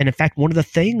 And in fact, one of the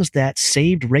things that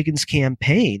saved Reagan's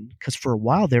campaign, because for a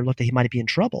while there it looked like he might be in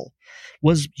trouble,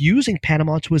 was using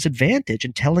Panama to his advantage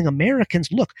and telling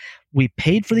Americans, look, we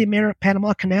paid for the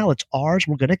Panama Canal. It's ours.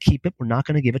 We're going to keep it. We're not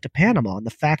going to give it to Panama. And the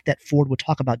fact that Ford would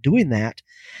talk about doing that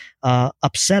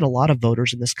upset a lot of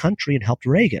voters in this country and helped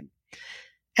Reagan.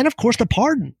 And of course, the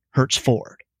pardon hurts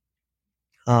Ford.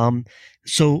 Ford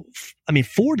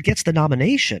gets the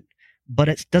nomination, but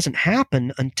it doesn't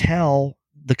happen until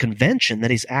the convention that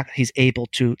he's able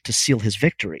to seal his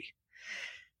victory.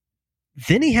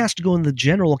 Then he has to go in the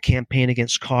general campaign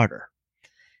against Carter.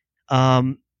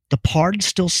 The pardon's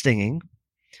still stinging.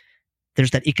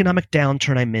 There's that economic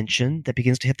downturn I mentioned that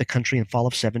begins to hit the country in fall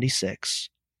of 76.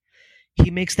 He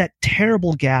makes that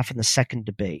terrible gaffe in the second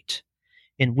debate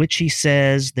in which he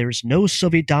says there's no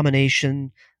Soviet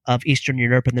domination of Eastern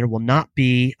Europe and there will not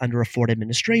be under a Ford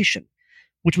administration,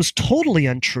 which was totally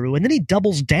untrue. And then he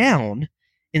doubles down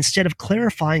instead of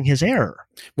clarifying his error.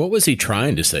 What was he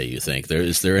trying to say, you think?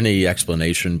 Is there any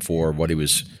explanation for what he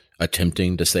was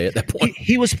attempting to say at that point?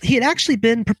 He had actually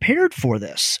been prepared for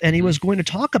this, and he was going to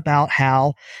talk about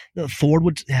how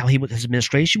his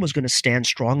administration was going to stand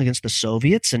strong against the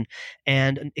Soviets, and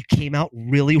it came out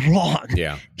really wrong.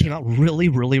 Yeah. It came out really,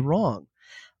 really wrong.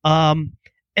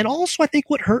 And also, I think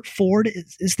what hurt Ford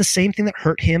is the same thing that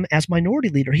hurt him as minority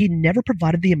leader. He never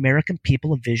provided the American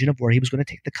people a vision of where he was going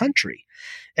to take the country.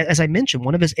 As I mentioned,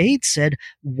 one of his aides said,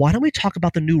 why don't we talk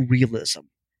about the new realism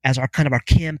as our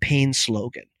campaign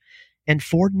slogan? And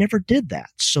Ford never did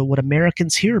that. So what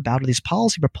Americans hear about are these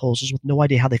policy proposals with no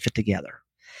idea how they fit together.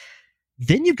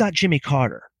 Then you've got Jimmy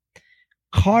Carter.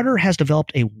 Carter has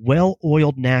developed a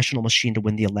well-oiled national machine to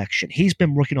win the election. He's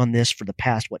been working on this for the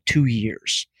past, 2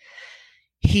 years.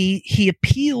 He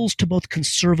appeals to both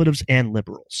conservatives and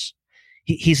liberals.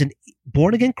 He's a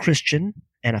born-again Christian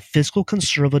and a fiscal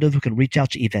conservative who can reach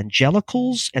out to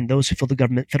evangelicals and those who feel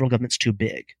the federal government's too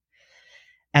big.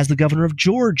 As the governor of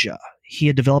Georgia, he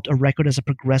had developed a record as a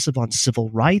progressive on civil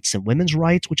rights and women's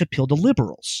rights, which appealed to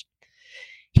liberals.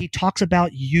 He talks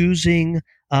about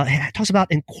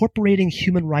incorporating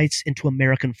human rights into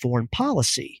American foreign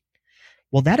policy.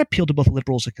 Well, that appealed to both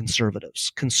liberals and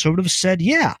conservatives. Conservatives said,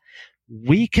 yeah,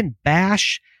 we can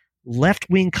bash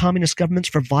left-wing communist governments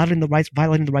for violating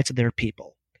the rights of their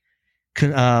people.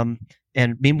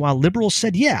 And meanwhile, liberals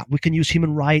said, yeah, we can use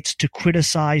human rights to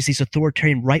criticize these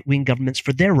authoritarian right-wing governments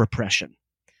for their repression.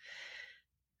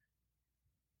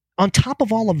 On top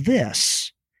of all of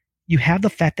this, you have the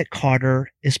fact that Carter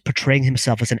is portraying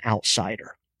himself as an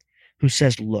outsider who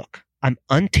says, look, I'm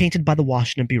untainted by the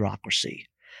Washington bureaucracy.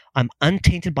 I'm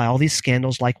untainted by all these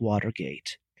scandals like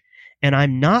Watergate. And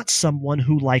I'm not someone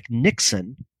who, like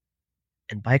Nixon,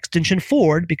 and by extension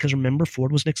Ford, because remember,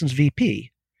 Ford was Nixon's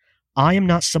VP, I am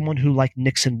not someone who, like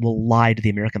Nixon, will lie to the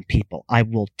American people. I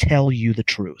will tell you the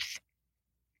truth.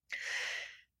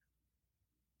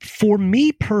 For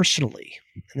me personally,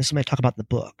 and this is something I talk about in the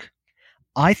book,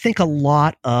 I think a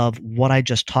lot of what I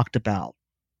just talked about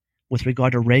with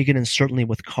regard to Reagan and certainly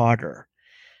with Carter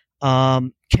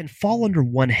can fall under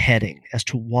one heading as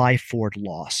to why Ford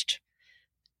lost,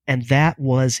 and that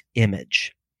was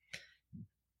image.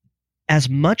 As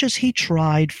much as he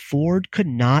tried, Ford could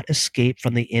not escape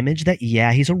from the image that,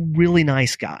 yeah, he's a really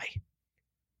nice guy,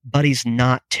 but he's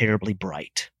not terribly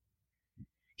bright.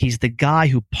 He's the guy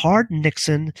who pardoned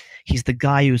Nixon. He's the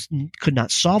guy who could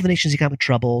not solve the nation's economic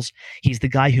troubles. He's the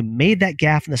guy who made that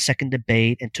gaffe in the second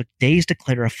debate and took days to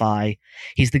clarify.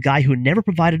 He's the guy who never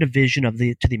provided a vision to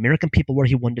the American people where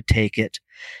he wanted to take it.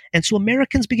 And so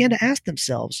Americans began to ask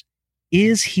themselves,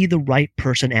 is he the right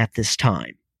person at this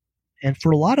time? And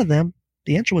for a lot of them,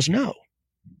 the answer was no.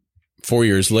 4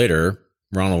 years later,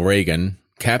 Ronald Reagan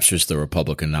captures the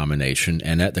Republican nomination,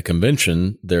 and at the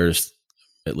convention, there's,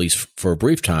 at least for a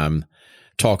brief time,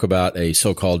 talk about a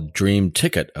so-called dream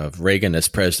ticket of Reagan as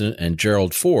president and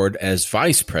Gerald Ford as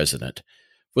vice president.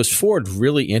 Was Ford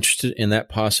really interested in that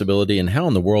possibility, and how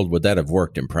in the world would that have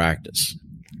worked in practice?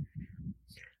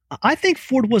 I think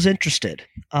Ford was interested.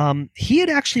 He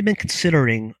had actually been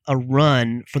considering a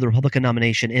run for the Republican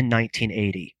nomination in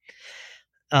 1980.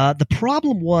 The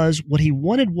problem was what he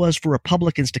wanted was for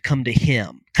Republicans to come to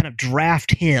him, kind of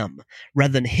draft him,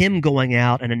 rather than him going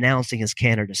out and announcing his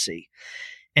candidacy.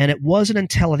 And it wasn't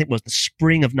until I think it was the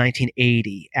spring of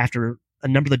 1980, after a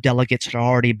number of the delegates had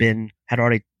already been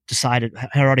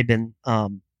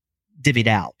divvied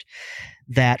out,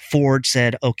 that Ford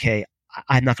said, okay,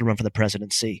 I'm not going to run for the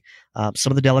presidency.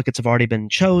 Some of the delegates have already been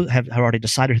have already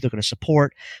decided who they're going to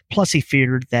support. Plus, he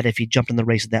feared that if he jumped in the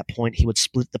race at that point, he would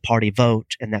split the party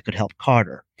vote, and that could help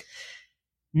Carter.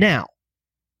 Now,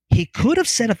 he could have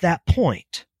said at that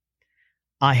point,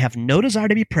 I have no desire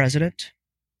to be president,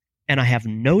 and I have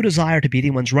no desire to be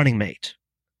anyone's running mate.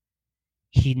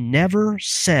 He never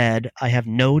said, I have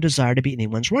no desire to be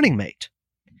anyone's running mate.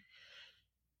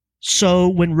 So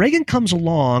when Reagan comes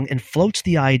along and floats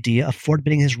the idea of Ford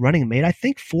being his running mate, I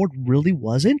think Ford really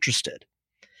was interested.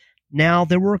 Now,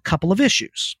 there were a couple of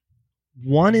issues.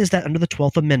 One is that under the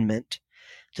 12th Amendment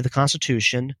to the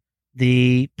Constitution,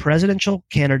 the presidential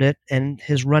candidate and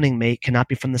his running mate cannot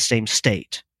be from the same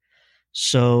state.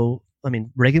 So,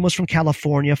 Reagan was from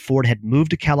California. Ford had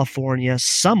moved to California.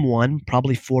 Someone,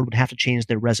 probably Ford, would have to change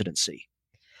their residency.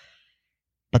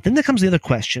 But then there comes the other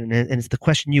question, and it's the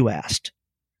question you asked.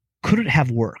 Could it have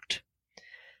worked?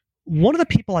 One of the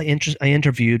people I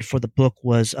interviewed for the book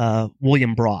was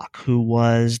William Brock, who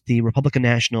was the Republican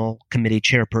National Committee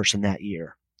chairperson that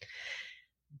year.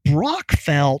 Brock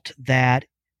felt that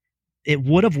it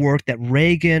would have worked, that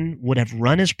Reagan would have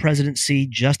run his presidency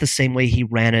just the same way he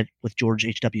ran it with George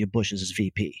H.W. Bush as his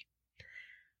VP.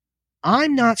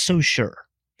 I'm not so sure.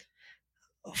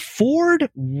 Ford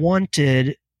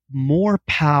wanted more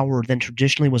power than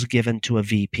traditionally was given to a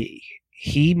VP.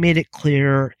 He made it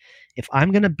clear, if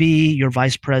I'm going to be your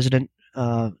vice president,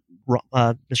 Mr.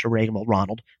 Reagan,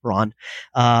 Ron,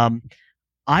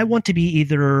 I want to be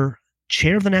either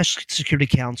chair of the National Security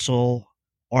Council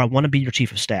or I want to be your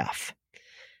chief of staff.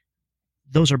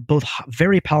 Those are both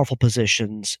very powerful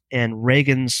positions, and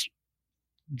Reagan's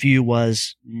view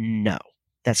was, no,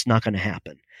 that's not going to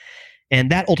happen. And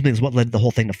that ultimately is what led the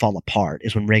whole thing to fall apart,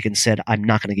 is when Reagan said, I'm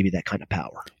not going to give you that kind of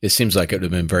power. It seems like it would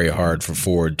have been very hard for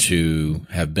Ford to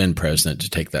have been president to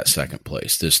take that second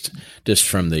place. Just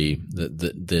from the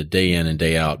day in and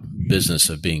day out business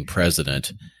of being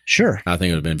president. Sure. I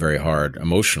think it would have been very hard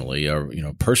emotionally or,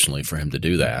 personally for him to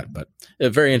do that, but a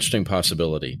very interesting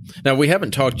possibility. Now, we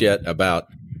haven't talked yet about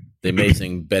the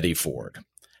amazing Betty Ford.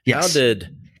 Yes. How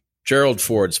did Gerald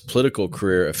Ford's political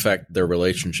career affect their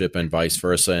relationship and vice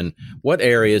versa? And what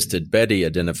areas did Betty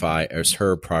identify as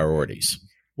her priorities?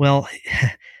 Well,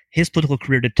 his political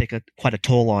career did take quite a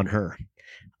toll on her.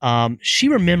 She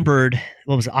remembered,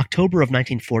 October of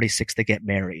 1946, they get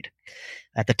married.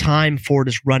 At the time, Ford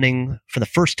is running for the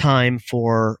first time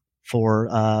for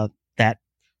the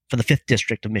 5th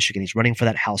District of Michigan. He's running for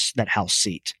that House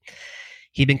seat.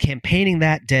 He'd been campaigning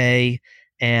that day,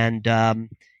 and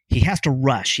he has to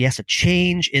rush. He has to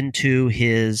change into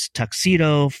his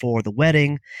tuxedo for the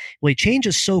wedding. Well, he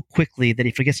changes so quickly that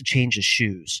he forgets to change his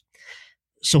shoes.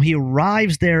 So he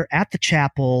arrives there at the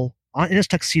chapel in his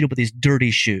tuxedo with these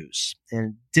dirty shoes,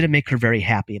 and didn't make her very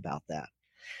happy about that.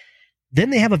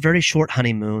 Then they have a very short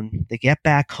honeymoon. They get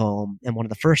back home, and one of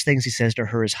the first things he says to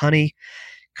her is, honey,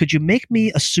 could you make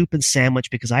me a soup and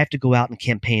sandwich because I have to go out and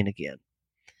campaign again?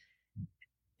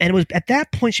 And it was at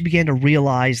that point she began to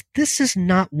realize this is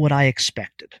not what I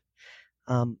expected.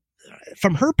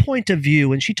 From her point of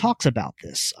view, and she talks about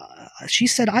this, she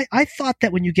said, I thought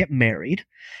that when you get married,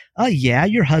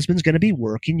 your husband's going to be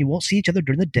working. You won't see each other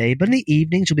during the day, but in the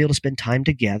evenings you'll be able to spend time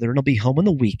together and he'll be home on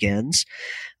the weekends.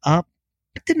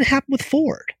 It didn't happen with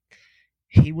Ford.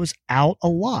 He was out a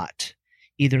lot,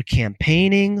 either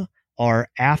campaigning or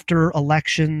after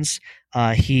elections.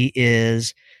 He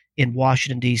is in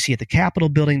Washington, D.C. at the Capitol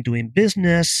building doing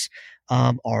business,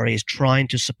 or he's trying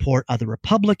to support other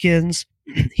Republicans.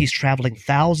 He's traveling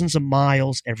thousands of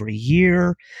miles every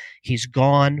year. He's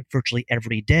gone virtually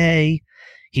every day.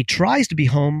 He tries to be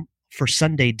home for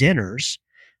Sunday dinners,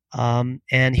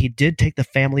 and he did take the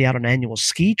family out on an annual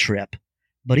ski trip,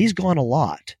 but he's gone a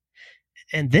lot.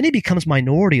 And then he becomes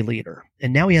minority leader,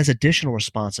 and now he has additional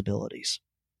responsibilities.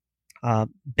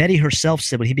 Betty herself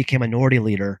said when he became minority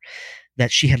leader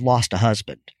that she had lost a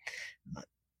husband.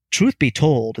 Truth be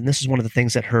told, and this is one of the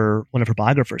things that one of her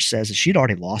biographers says, is she'd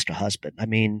already lost a husband. I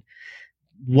mean,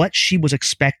 what she was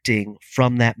expecting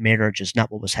from that marriage is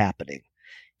not what was happening.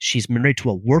 She's married to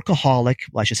a workaholic,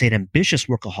 well, I should say an ambitious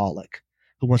workaholic,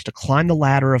 who wants to climb the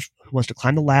ladder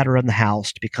in the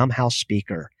House to become House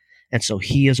Speaker, and so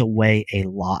he is away a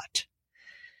lot.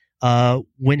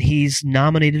 When he's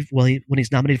nominated for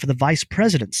the vice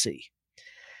presidency,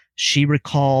 she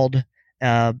recalled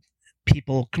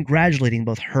people congratulating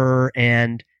both her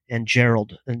and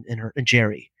Gerald and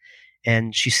Jerry.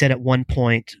 And she said at one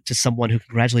point to someone who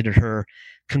congratulated her,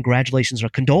 congratulations or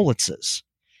condolences.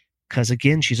 Because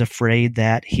again, she's afraid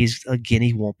that he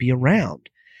won't be around.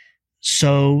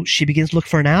 So she begins to look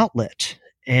for an outlet,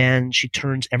 and she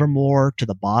turns ever more to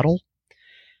the bottle.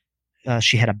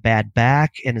 She had a bad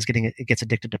back and gets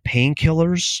addicted to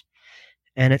painkillers.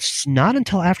 And it's not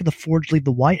until after the Fords leave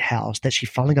the White House that she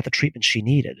finally got the treatment she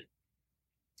needed.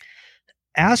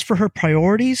 As for her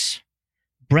priorities,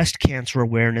 breast cancer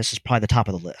awareness is probably the top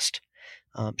of the list.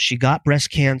 She got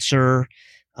breast cancer.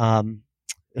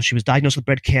 She was diagnosed with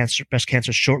breast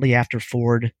cancer shortly after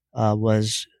Ford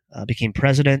became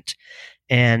president.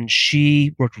 And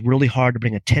she worked really hard to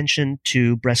bring attention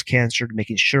to breast cancer, to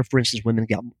making sure, for instance, women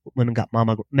got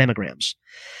mammograms.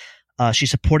 She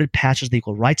supported passage of the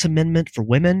Equal Rights Amendment for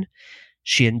women.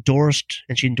 She endorsed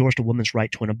a woman's right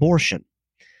to an abortion.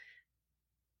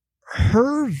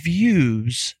 Her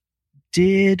views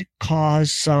did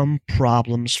cause some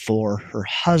problems for her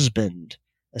husband,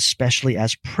 especially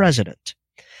as president.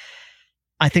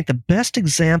 I think the best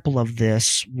example of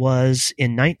this was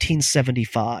in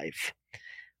 1975,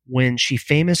 when she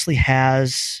famously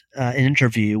has an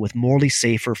interview with Morley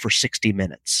Safer for 60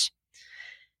 Minutes.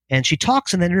 And she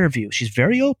talks in that interview. She's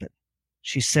very open.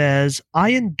 She says,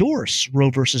 I endorse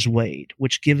Roe versus Wade,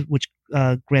 which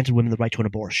granted women the right to an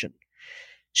abortion.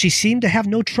 She seemed to have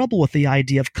no trouble with the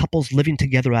idea of couples living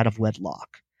together out of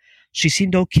wedlock. She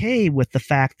seemed okay with the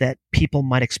fact that people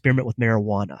might experiment with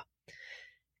marijuana.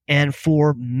 And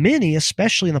for many,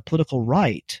 especially in the political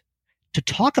right, to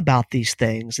talk about these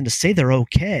things and to say they're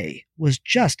okay was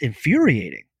just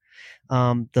infuriating.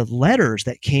 The letters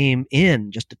that came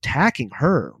in just attacking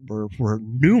her were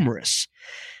numerous.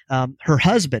 Her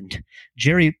husband,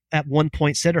 Jerry, at one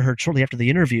point said to her shortly after the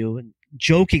interview, and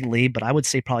jokingly, but I would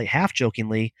say probably half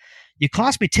jokingly, you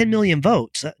cost me 10 million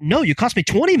votes. No, you cost me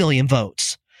 20 million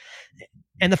votes.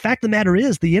 And the fact of the matter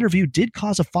is, the interview did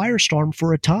cause a firestorm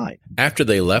for a time. After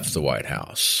they left the White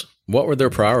House, what were their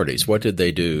priorities? What did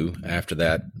they do after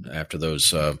that, after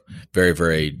those very,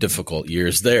 very difficult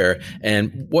years there?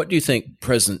 And what do you think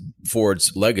President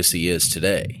Ford's legacy is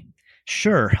today?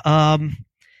 Sure.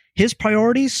 His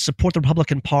priorities: support the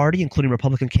Republican Party, including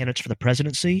Republican candidates for the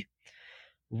presidency,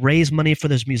 raise money for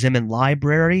this museum and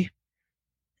library,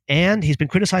 and he's been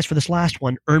criticized for this last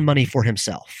one, earn money for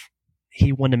himself.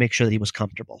 He wanted to make sure that he was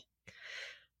comfortable.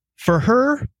 For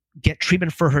her, get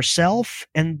treatment for herself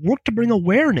and work to bring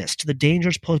awareness to the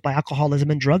dangers posed by alcoholism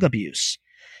and drug abuse.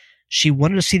 She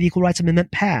wanted to see the Equal Rights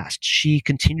Amendment passed. She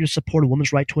continued to support a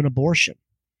woman's right to an abortion.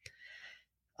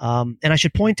 And I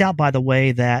should point out, by the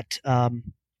way, that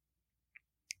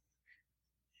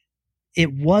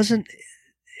it wasn't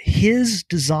his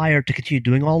desire to continue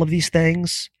doing all of these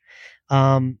things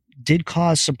did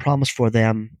cause some problems for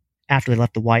them after they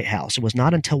left the White House. It was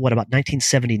not until, about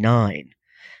 1979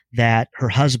 that her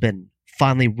husband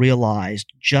finally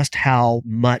realized just how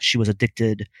much she was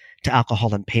addicted to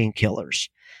alcohol and painkillers.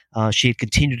 She had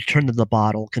continued to turn to the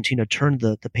bottle, continued to turn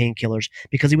to the painkillers,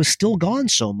 because he was still gone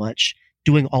so much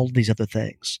doing all of these other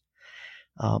things.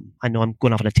 I know I'm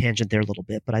going off on a tangent there a little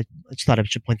bit, but I just thought I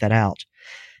should point that out.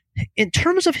 In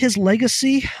terms of his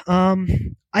legacy,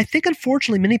 I think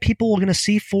unfortunately many people will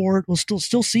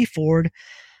still see Ford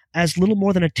as little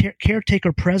more than a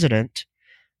caretaker president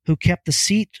who kept the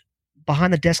seat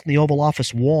behind the desk in the Oval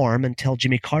Office warm until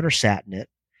Jimmy Carter sat in it,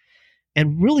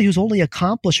 and really whose only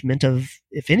accomplishment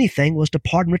if anything, was to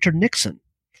pardon Richard Nixon.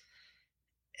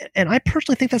 And I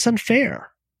personally think that's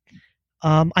unfair.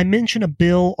 I mentioned a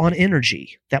bill on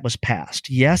energy that was passed.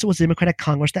 Yes, it was the Democratic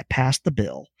Congress that passed the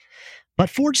bill, but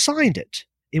Ford signed it.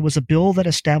 It was a bill that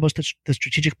established the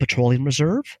Strategic Petroleum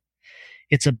Reserve.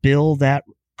 It's a bill that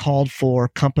called for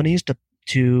companies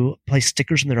to place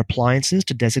stickers in their appliances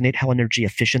to designate how energy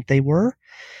efficient they were.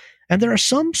 And there are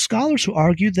some scholars who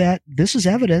argue that this is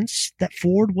evidence that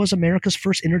Ford was America's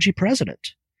first energy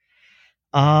president.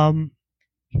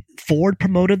 Ford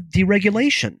promoted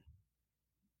deregulation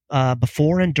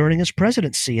before and during his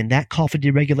presidency, and that call for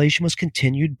deregulation was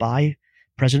continued by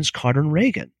Presidents Carter and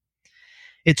Reagan.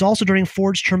 It's also during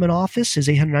Ford's term in office, his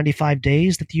 895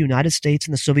 days, that the United States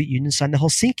and the Soviet Union signed the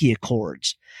Helsinki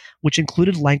Accords, which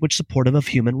included language supportive of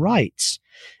human rights.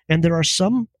 And there are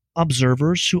some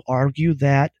observers who argue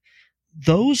that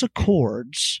those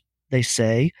accords, they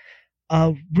say,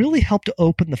 really helped to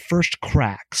open the first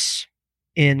cracks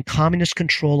in communist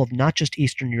control of not just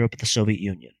Eastern Europe, but the Soviet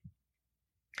Union.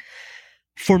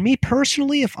 For me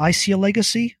personally, if I see a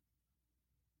legacy,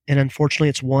 and unfortunately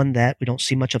it's one that we don't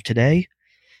see much of today,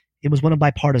 it was one of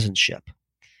bipartisanship.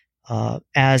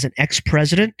 As an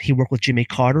ex-president, he worked with Jimmy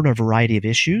Carter on a variety of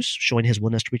issues, showing his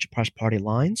willingness to reach across party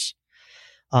lines.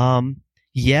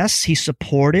 Yes, he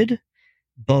supported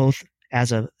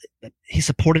as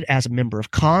a member of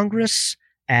Congress,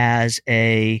 as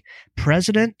a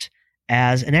president,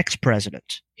 as an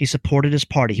ex-president. He supported his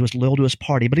party. He was loyal to his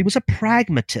party, but he was a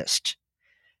pragmatist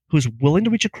who was willing to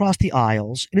reach across the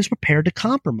aisles and is prepared to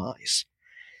compromise.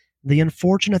 The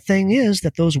unfortunate thing is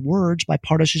that those words,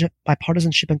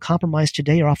 bipartisanship and compromise,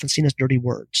 today are often seen as dirty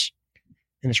words.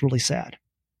 And it's really sad.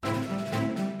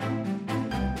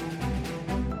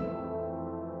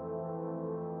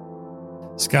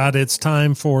 Scott, it's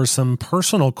time for some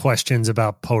personal questions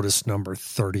about POTUS number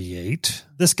 38.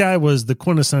 This guy was the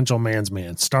quintessential man's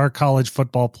man, star college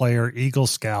football player, Eagle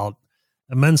Scout,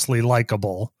 immensely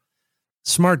likable,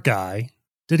 smart guy.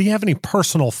 Did he have any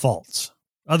personal faults?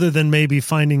 Other than maybe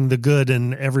finding the good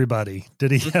in everybody,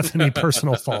 did he have any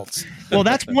personal faults? Well,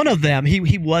 that's one of them.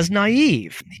 He was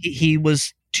naive. He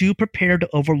was too prepared to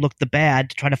overlook the bad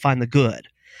to try to find the good.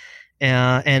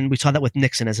 And we saw that with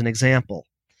Nixon as an example.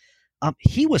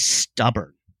 He was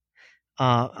stubborn.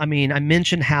 I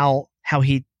mentioned how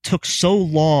he took so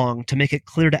long to make it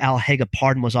clear to Al Haig a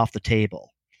pardon was off the table.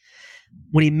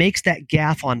 When he makes that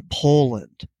gaffe on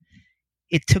Poland,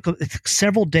 it took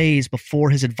several days before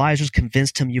his advisors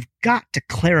convinced him, you've got to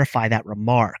clarify that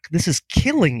remark. This is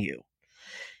killing you.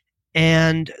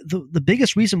 And the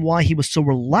biggest reason why he was so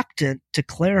reluctant to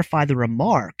clarify the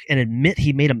remark and admit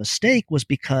he made a mistake was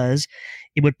because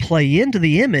it would play into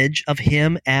the image of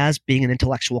him as being an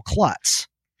intellectual klutz.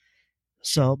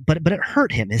 So, but it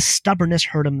hurt him. His stubbornness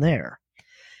hurt him there.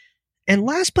 And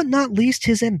last but not least,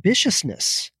 his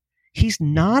ambitiousness. He's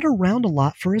not around a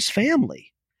lot for his family.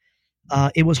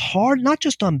 It was hard, not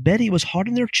just on Betty, it was hard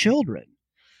on their children.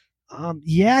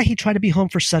 He tried to be home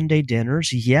for Sunday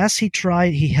dinners. Yes, he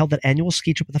held that annual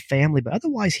ski trip with the family, but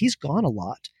otherwise he's gone a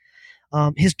lot.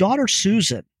 His daughter,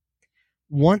 Susan,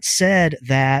 once said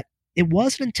that it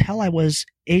wasn't until I was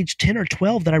age 10 or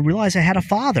 12 that I realized I had a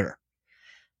father.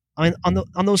 I mean,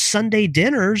 on those Sunday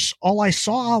dinners, all I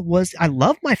saw was, I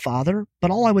loved my father, but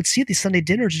all I would see at these Sunday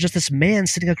dinners was just this man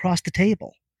sitting across the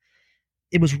table.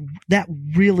 That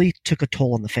really took a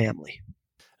toll on the family.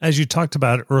 As you talked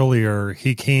about earlier,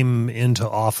 he came into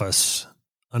office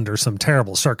under some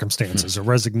terrible circumstances, a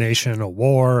resignation, a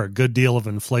war, a good deal of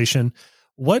inflation.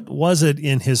 What was it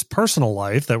in his personal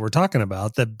life that we're talking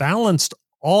about that balanced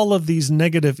all of these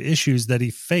negative issues that he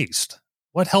faced?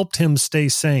 What helped him stay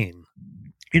sane?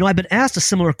 I've been asked a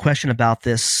similar question about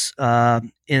this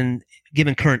in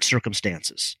given current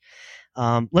circumstances.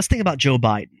 Let's think about Joe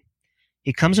Biden.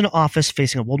 He comes into office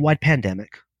facing a worldwide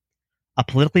pandemic, a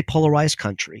politically polarized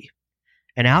country,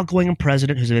 an outgoing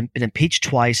president who's been impeached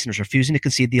twice and is refusing to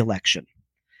concede the election,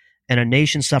 and a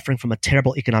nation suffering from a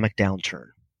terrible economic downturn.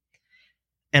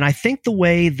 And I think the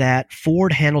way that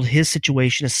Ford handled his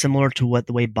situation is similar to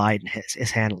the way Biden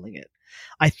is handling it.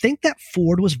 I think that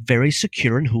Ford was very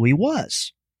secure in who he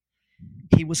was.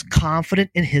 He was confident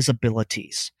in his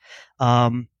abilities.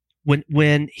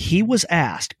 When he was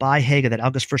asked by Haig at that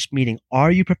August 1st meeting,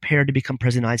 are you prepared to become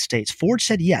president of the United States? Ford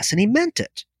said yes, and he meant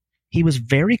it. He was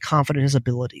very confident in his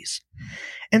abilities.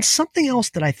 And something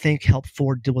else that I think helped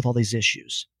Ford deal with all these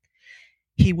issues.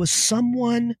 He was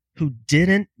someone who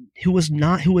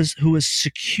was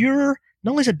secure,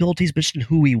 not only his abilities, but just in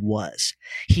who he was.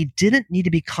 He didn't need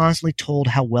to be constantly told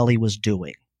how well he was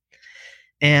doing.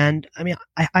 And I mean,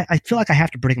 I feel like I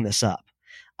have to bring this up.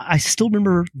 I still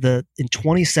remember in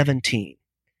 2017,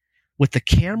 with the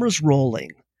cameras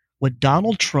rolling, when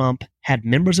Donald Trump had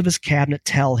members of his cabinet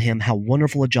tell him how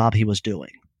wonderful a job he was doing.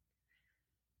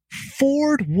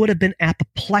 Ford would have been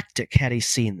apoplectic had he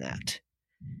seen that.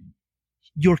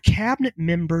 Your cabinet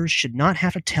members should not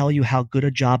have to tell you how good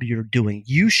a job you're doing.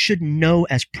 You should know,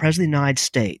 as President of the United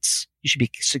States, you should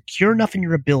be secure enough in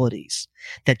your abilities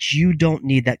that you don't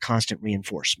need that constant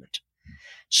reinforcement.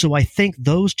 So I think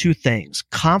those two things,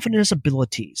 confidence,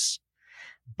 abilities,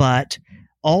 but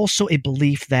also a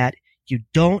belief that you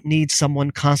don't need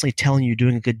someone constantly telling you you're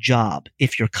doing a good job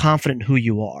if you're confident in who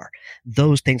you are.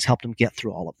 Those things helped him get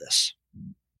through all of this.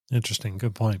 Interesting.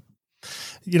 Good point.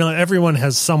 Everyone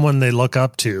has someone they look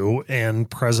up to, and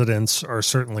presidents are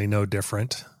certainly no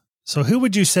different. So who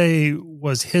would you say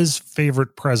was his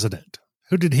favorite president?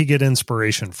 Who did he get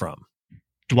inspiration from?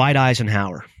 Dwight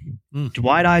Eisenhower.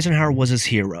 Dwight Eisenhower was his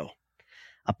hero.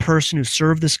 A person who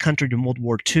served this country during World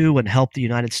War II and helped the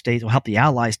United States, or helped the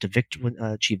Allies to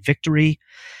achieve victory,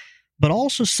 but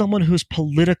also someone whose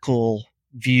political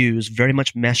views very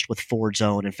much meshed with Ford's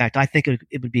own. In fact, I think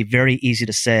it would be very easy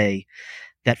to say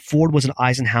that Ford was an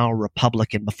Eisenhower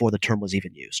Republican before the term was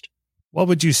even used. What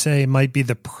would you say might be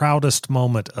the proudest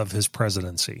moment of his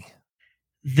presidency?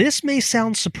 This may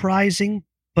sound surprising,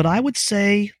 but I would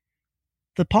say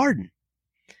the pardon.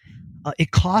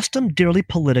 It cost him dearly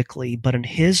politically, but in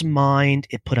his mind,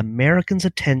 it put Americans'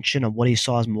 attention on what he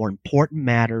saw as more important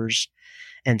matters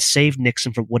and saved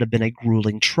Nixon from what would have been a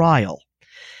grueling trial.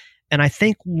 And I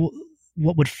think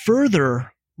what would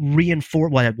further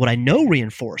reinforce what I know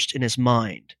reinforced in his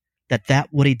mind that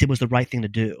what he did was the right thing to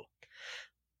do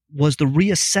was the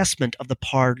reassessment of the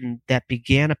pardon that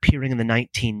began appearing in the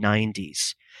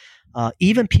 1990s.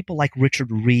 Even people like Richard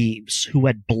Reeves, who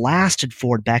had blasted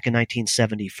Ford back in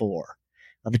 1974,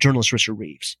 the journalist Richard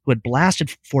Reeves, who had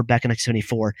blasted Ford back in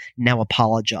 1974, now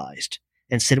apologized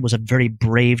and said it was a very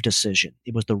brave decision.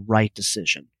 It was the right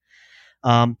decision.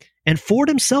 And Ford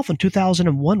himself in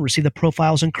 2001 received the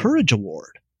Profiles in Courage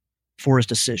Award for his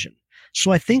decision.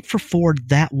 So I think for Ford,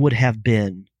 that would have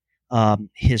been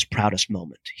his proudest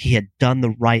moment. He had done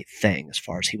the right thing as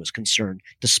far as he was concerned,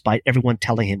 despite everyone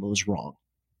telling him it was wrong.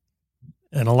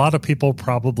 And a lot of people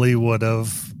probably would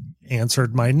have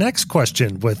answered my next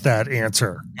question with that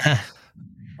answer.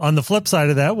 On the flip side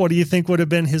of that, what do you think would have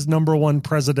been his number one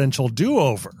presidential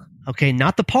do-over? Okay,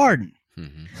 not the pardon.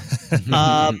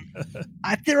 Mm-hmm.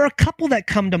 There are a couple that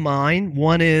come to mind.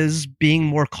 One is being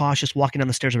more cautious walking down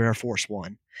the stairs of Air Force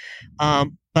One.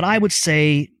 But I would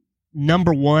say,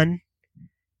 number one,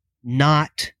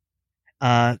 not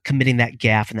committing that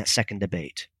gaffe in that second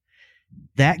debate.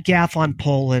 That gaffe on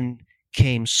Poland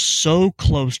came so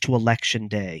close to Election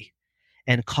Day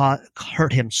and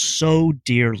hurt him so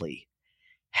dearly.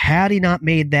 Had he not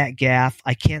made that gaffe,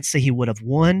 I can't say he would have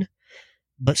won,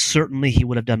 but certainly he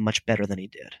would have done much better than he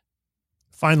did.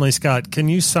 Finally, Scott, can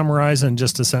you summarize in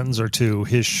just a sentence or two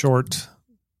his short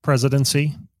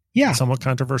presidency? Yeah. Somewhat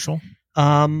controversial.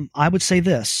 I would say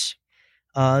this.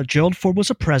 Gerald Ford was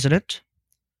a president,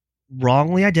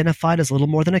 wrongly identified as little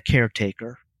more than a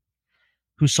caretaker,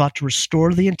 who sought to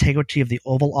restore the integrity of the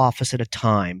Oval Office at a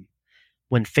time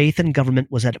when faith in government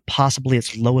was at possibly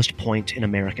its lowest point in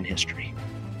American history.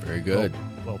 Very good.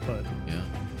 Well put. Yeah.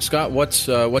 Scott, what's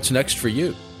next for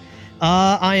you?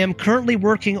 I am currently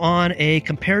working on a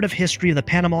comparative history of the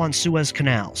Panama and Suez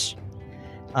Canals,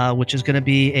 which is going to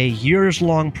be a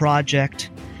years-long project,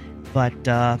 but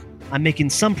I'm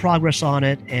making some progress on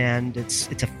it, and it's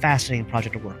a fascinating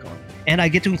project to work on. And I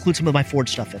get to include some of my Ford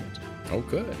stuff in it. Oh,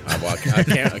 good. I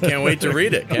can't wait to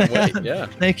read it. Can't wait. Yeah.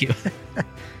 Thank you.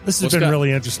 This has been Scott,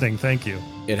 really interesting. Thank you.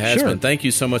 It has been. Thank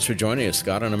you so much for joining us,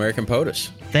 Scott, on American POTUS.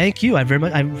 Thank you. I've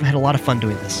had a lot of fun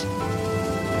doing this.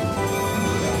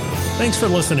 Thanks for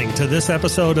listening to this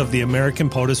episode of the American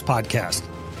POTUS podcast.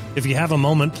 If you have a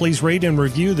moment, please rate and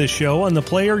review this show on the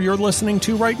player you're listening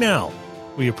to right now.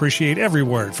 We appreciate every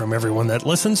word from everyone that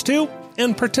listens to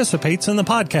and participates in the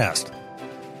podcast.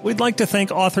 We'd like to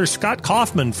thank author Scott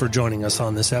Kaufman for joining us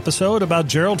on this episode about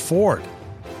Gerald Ford.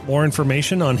 More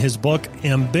information on his book,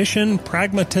 Ambition,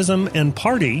 Pragmatism, and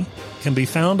Party, can be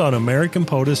found on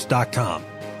AmericanPOTUS.com.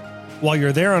 While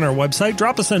you're there on our website,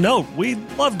 drop us a note. We'd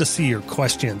love to see your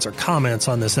questions or comments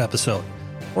on this episode,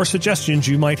 or suggestions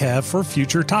you might have for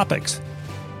future topics.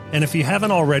 And if you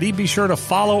haven't already, be sure to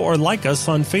follow or like us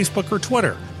on Facebook or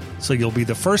Twitter, so you'll be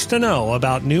the first to know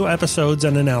about new episodes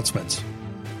and announcements.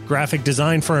 Graphic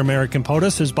design for American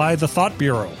POTUS is by The Thought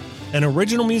Bureau. An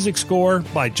original music score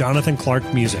by Jonathan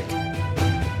Clark Music.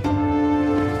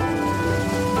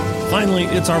 Finally,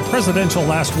 it's our presidential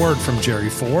last word from Jerry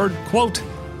Ford. Quote,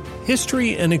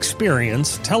 "History and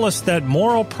experience tell us that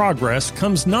moral progress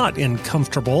comes not in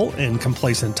comfortable and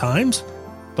complacent times,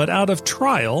 but out of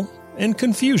trial and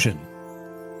confusion."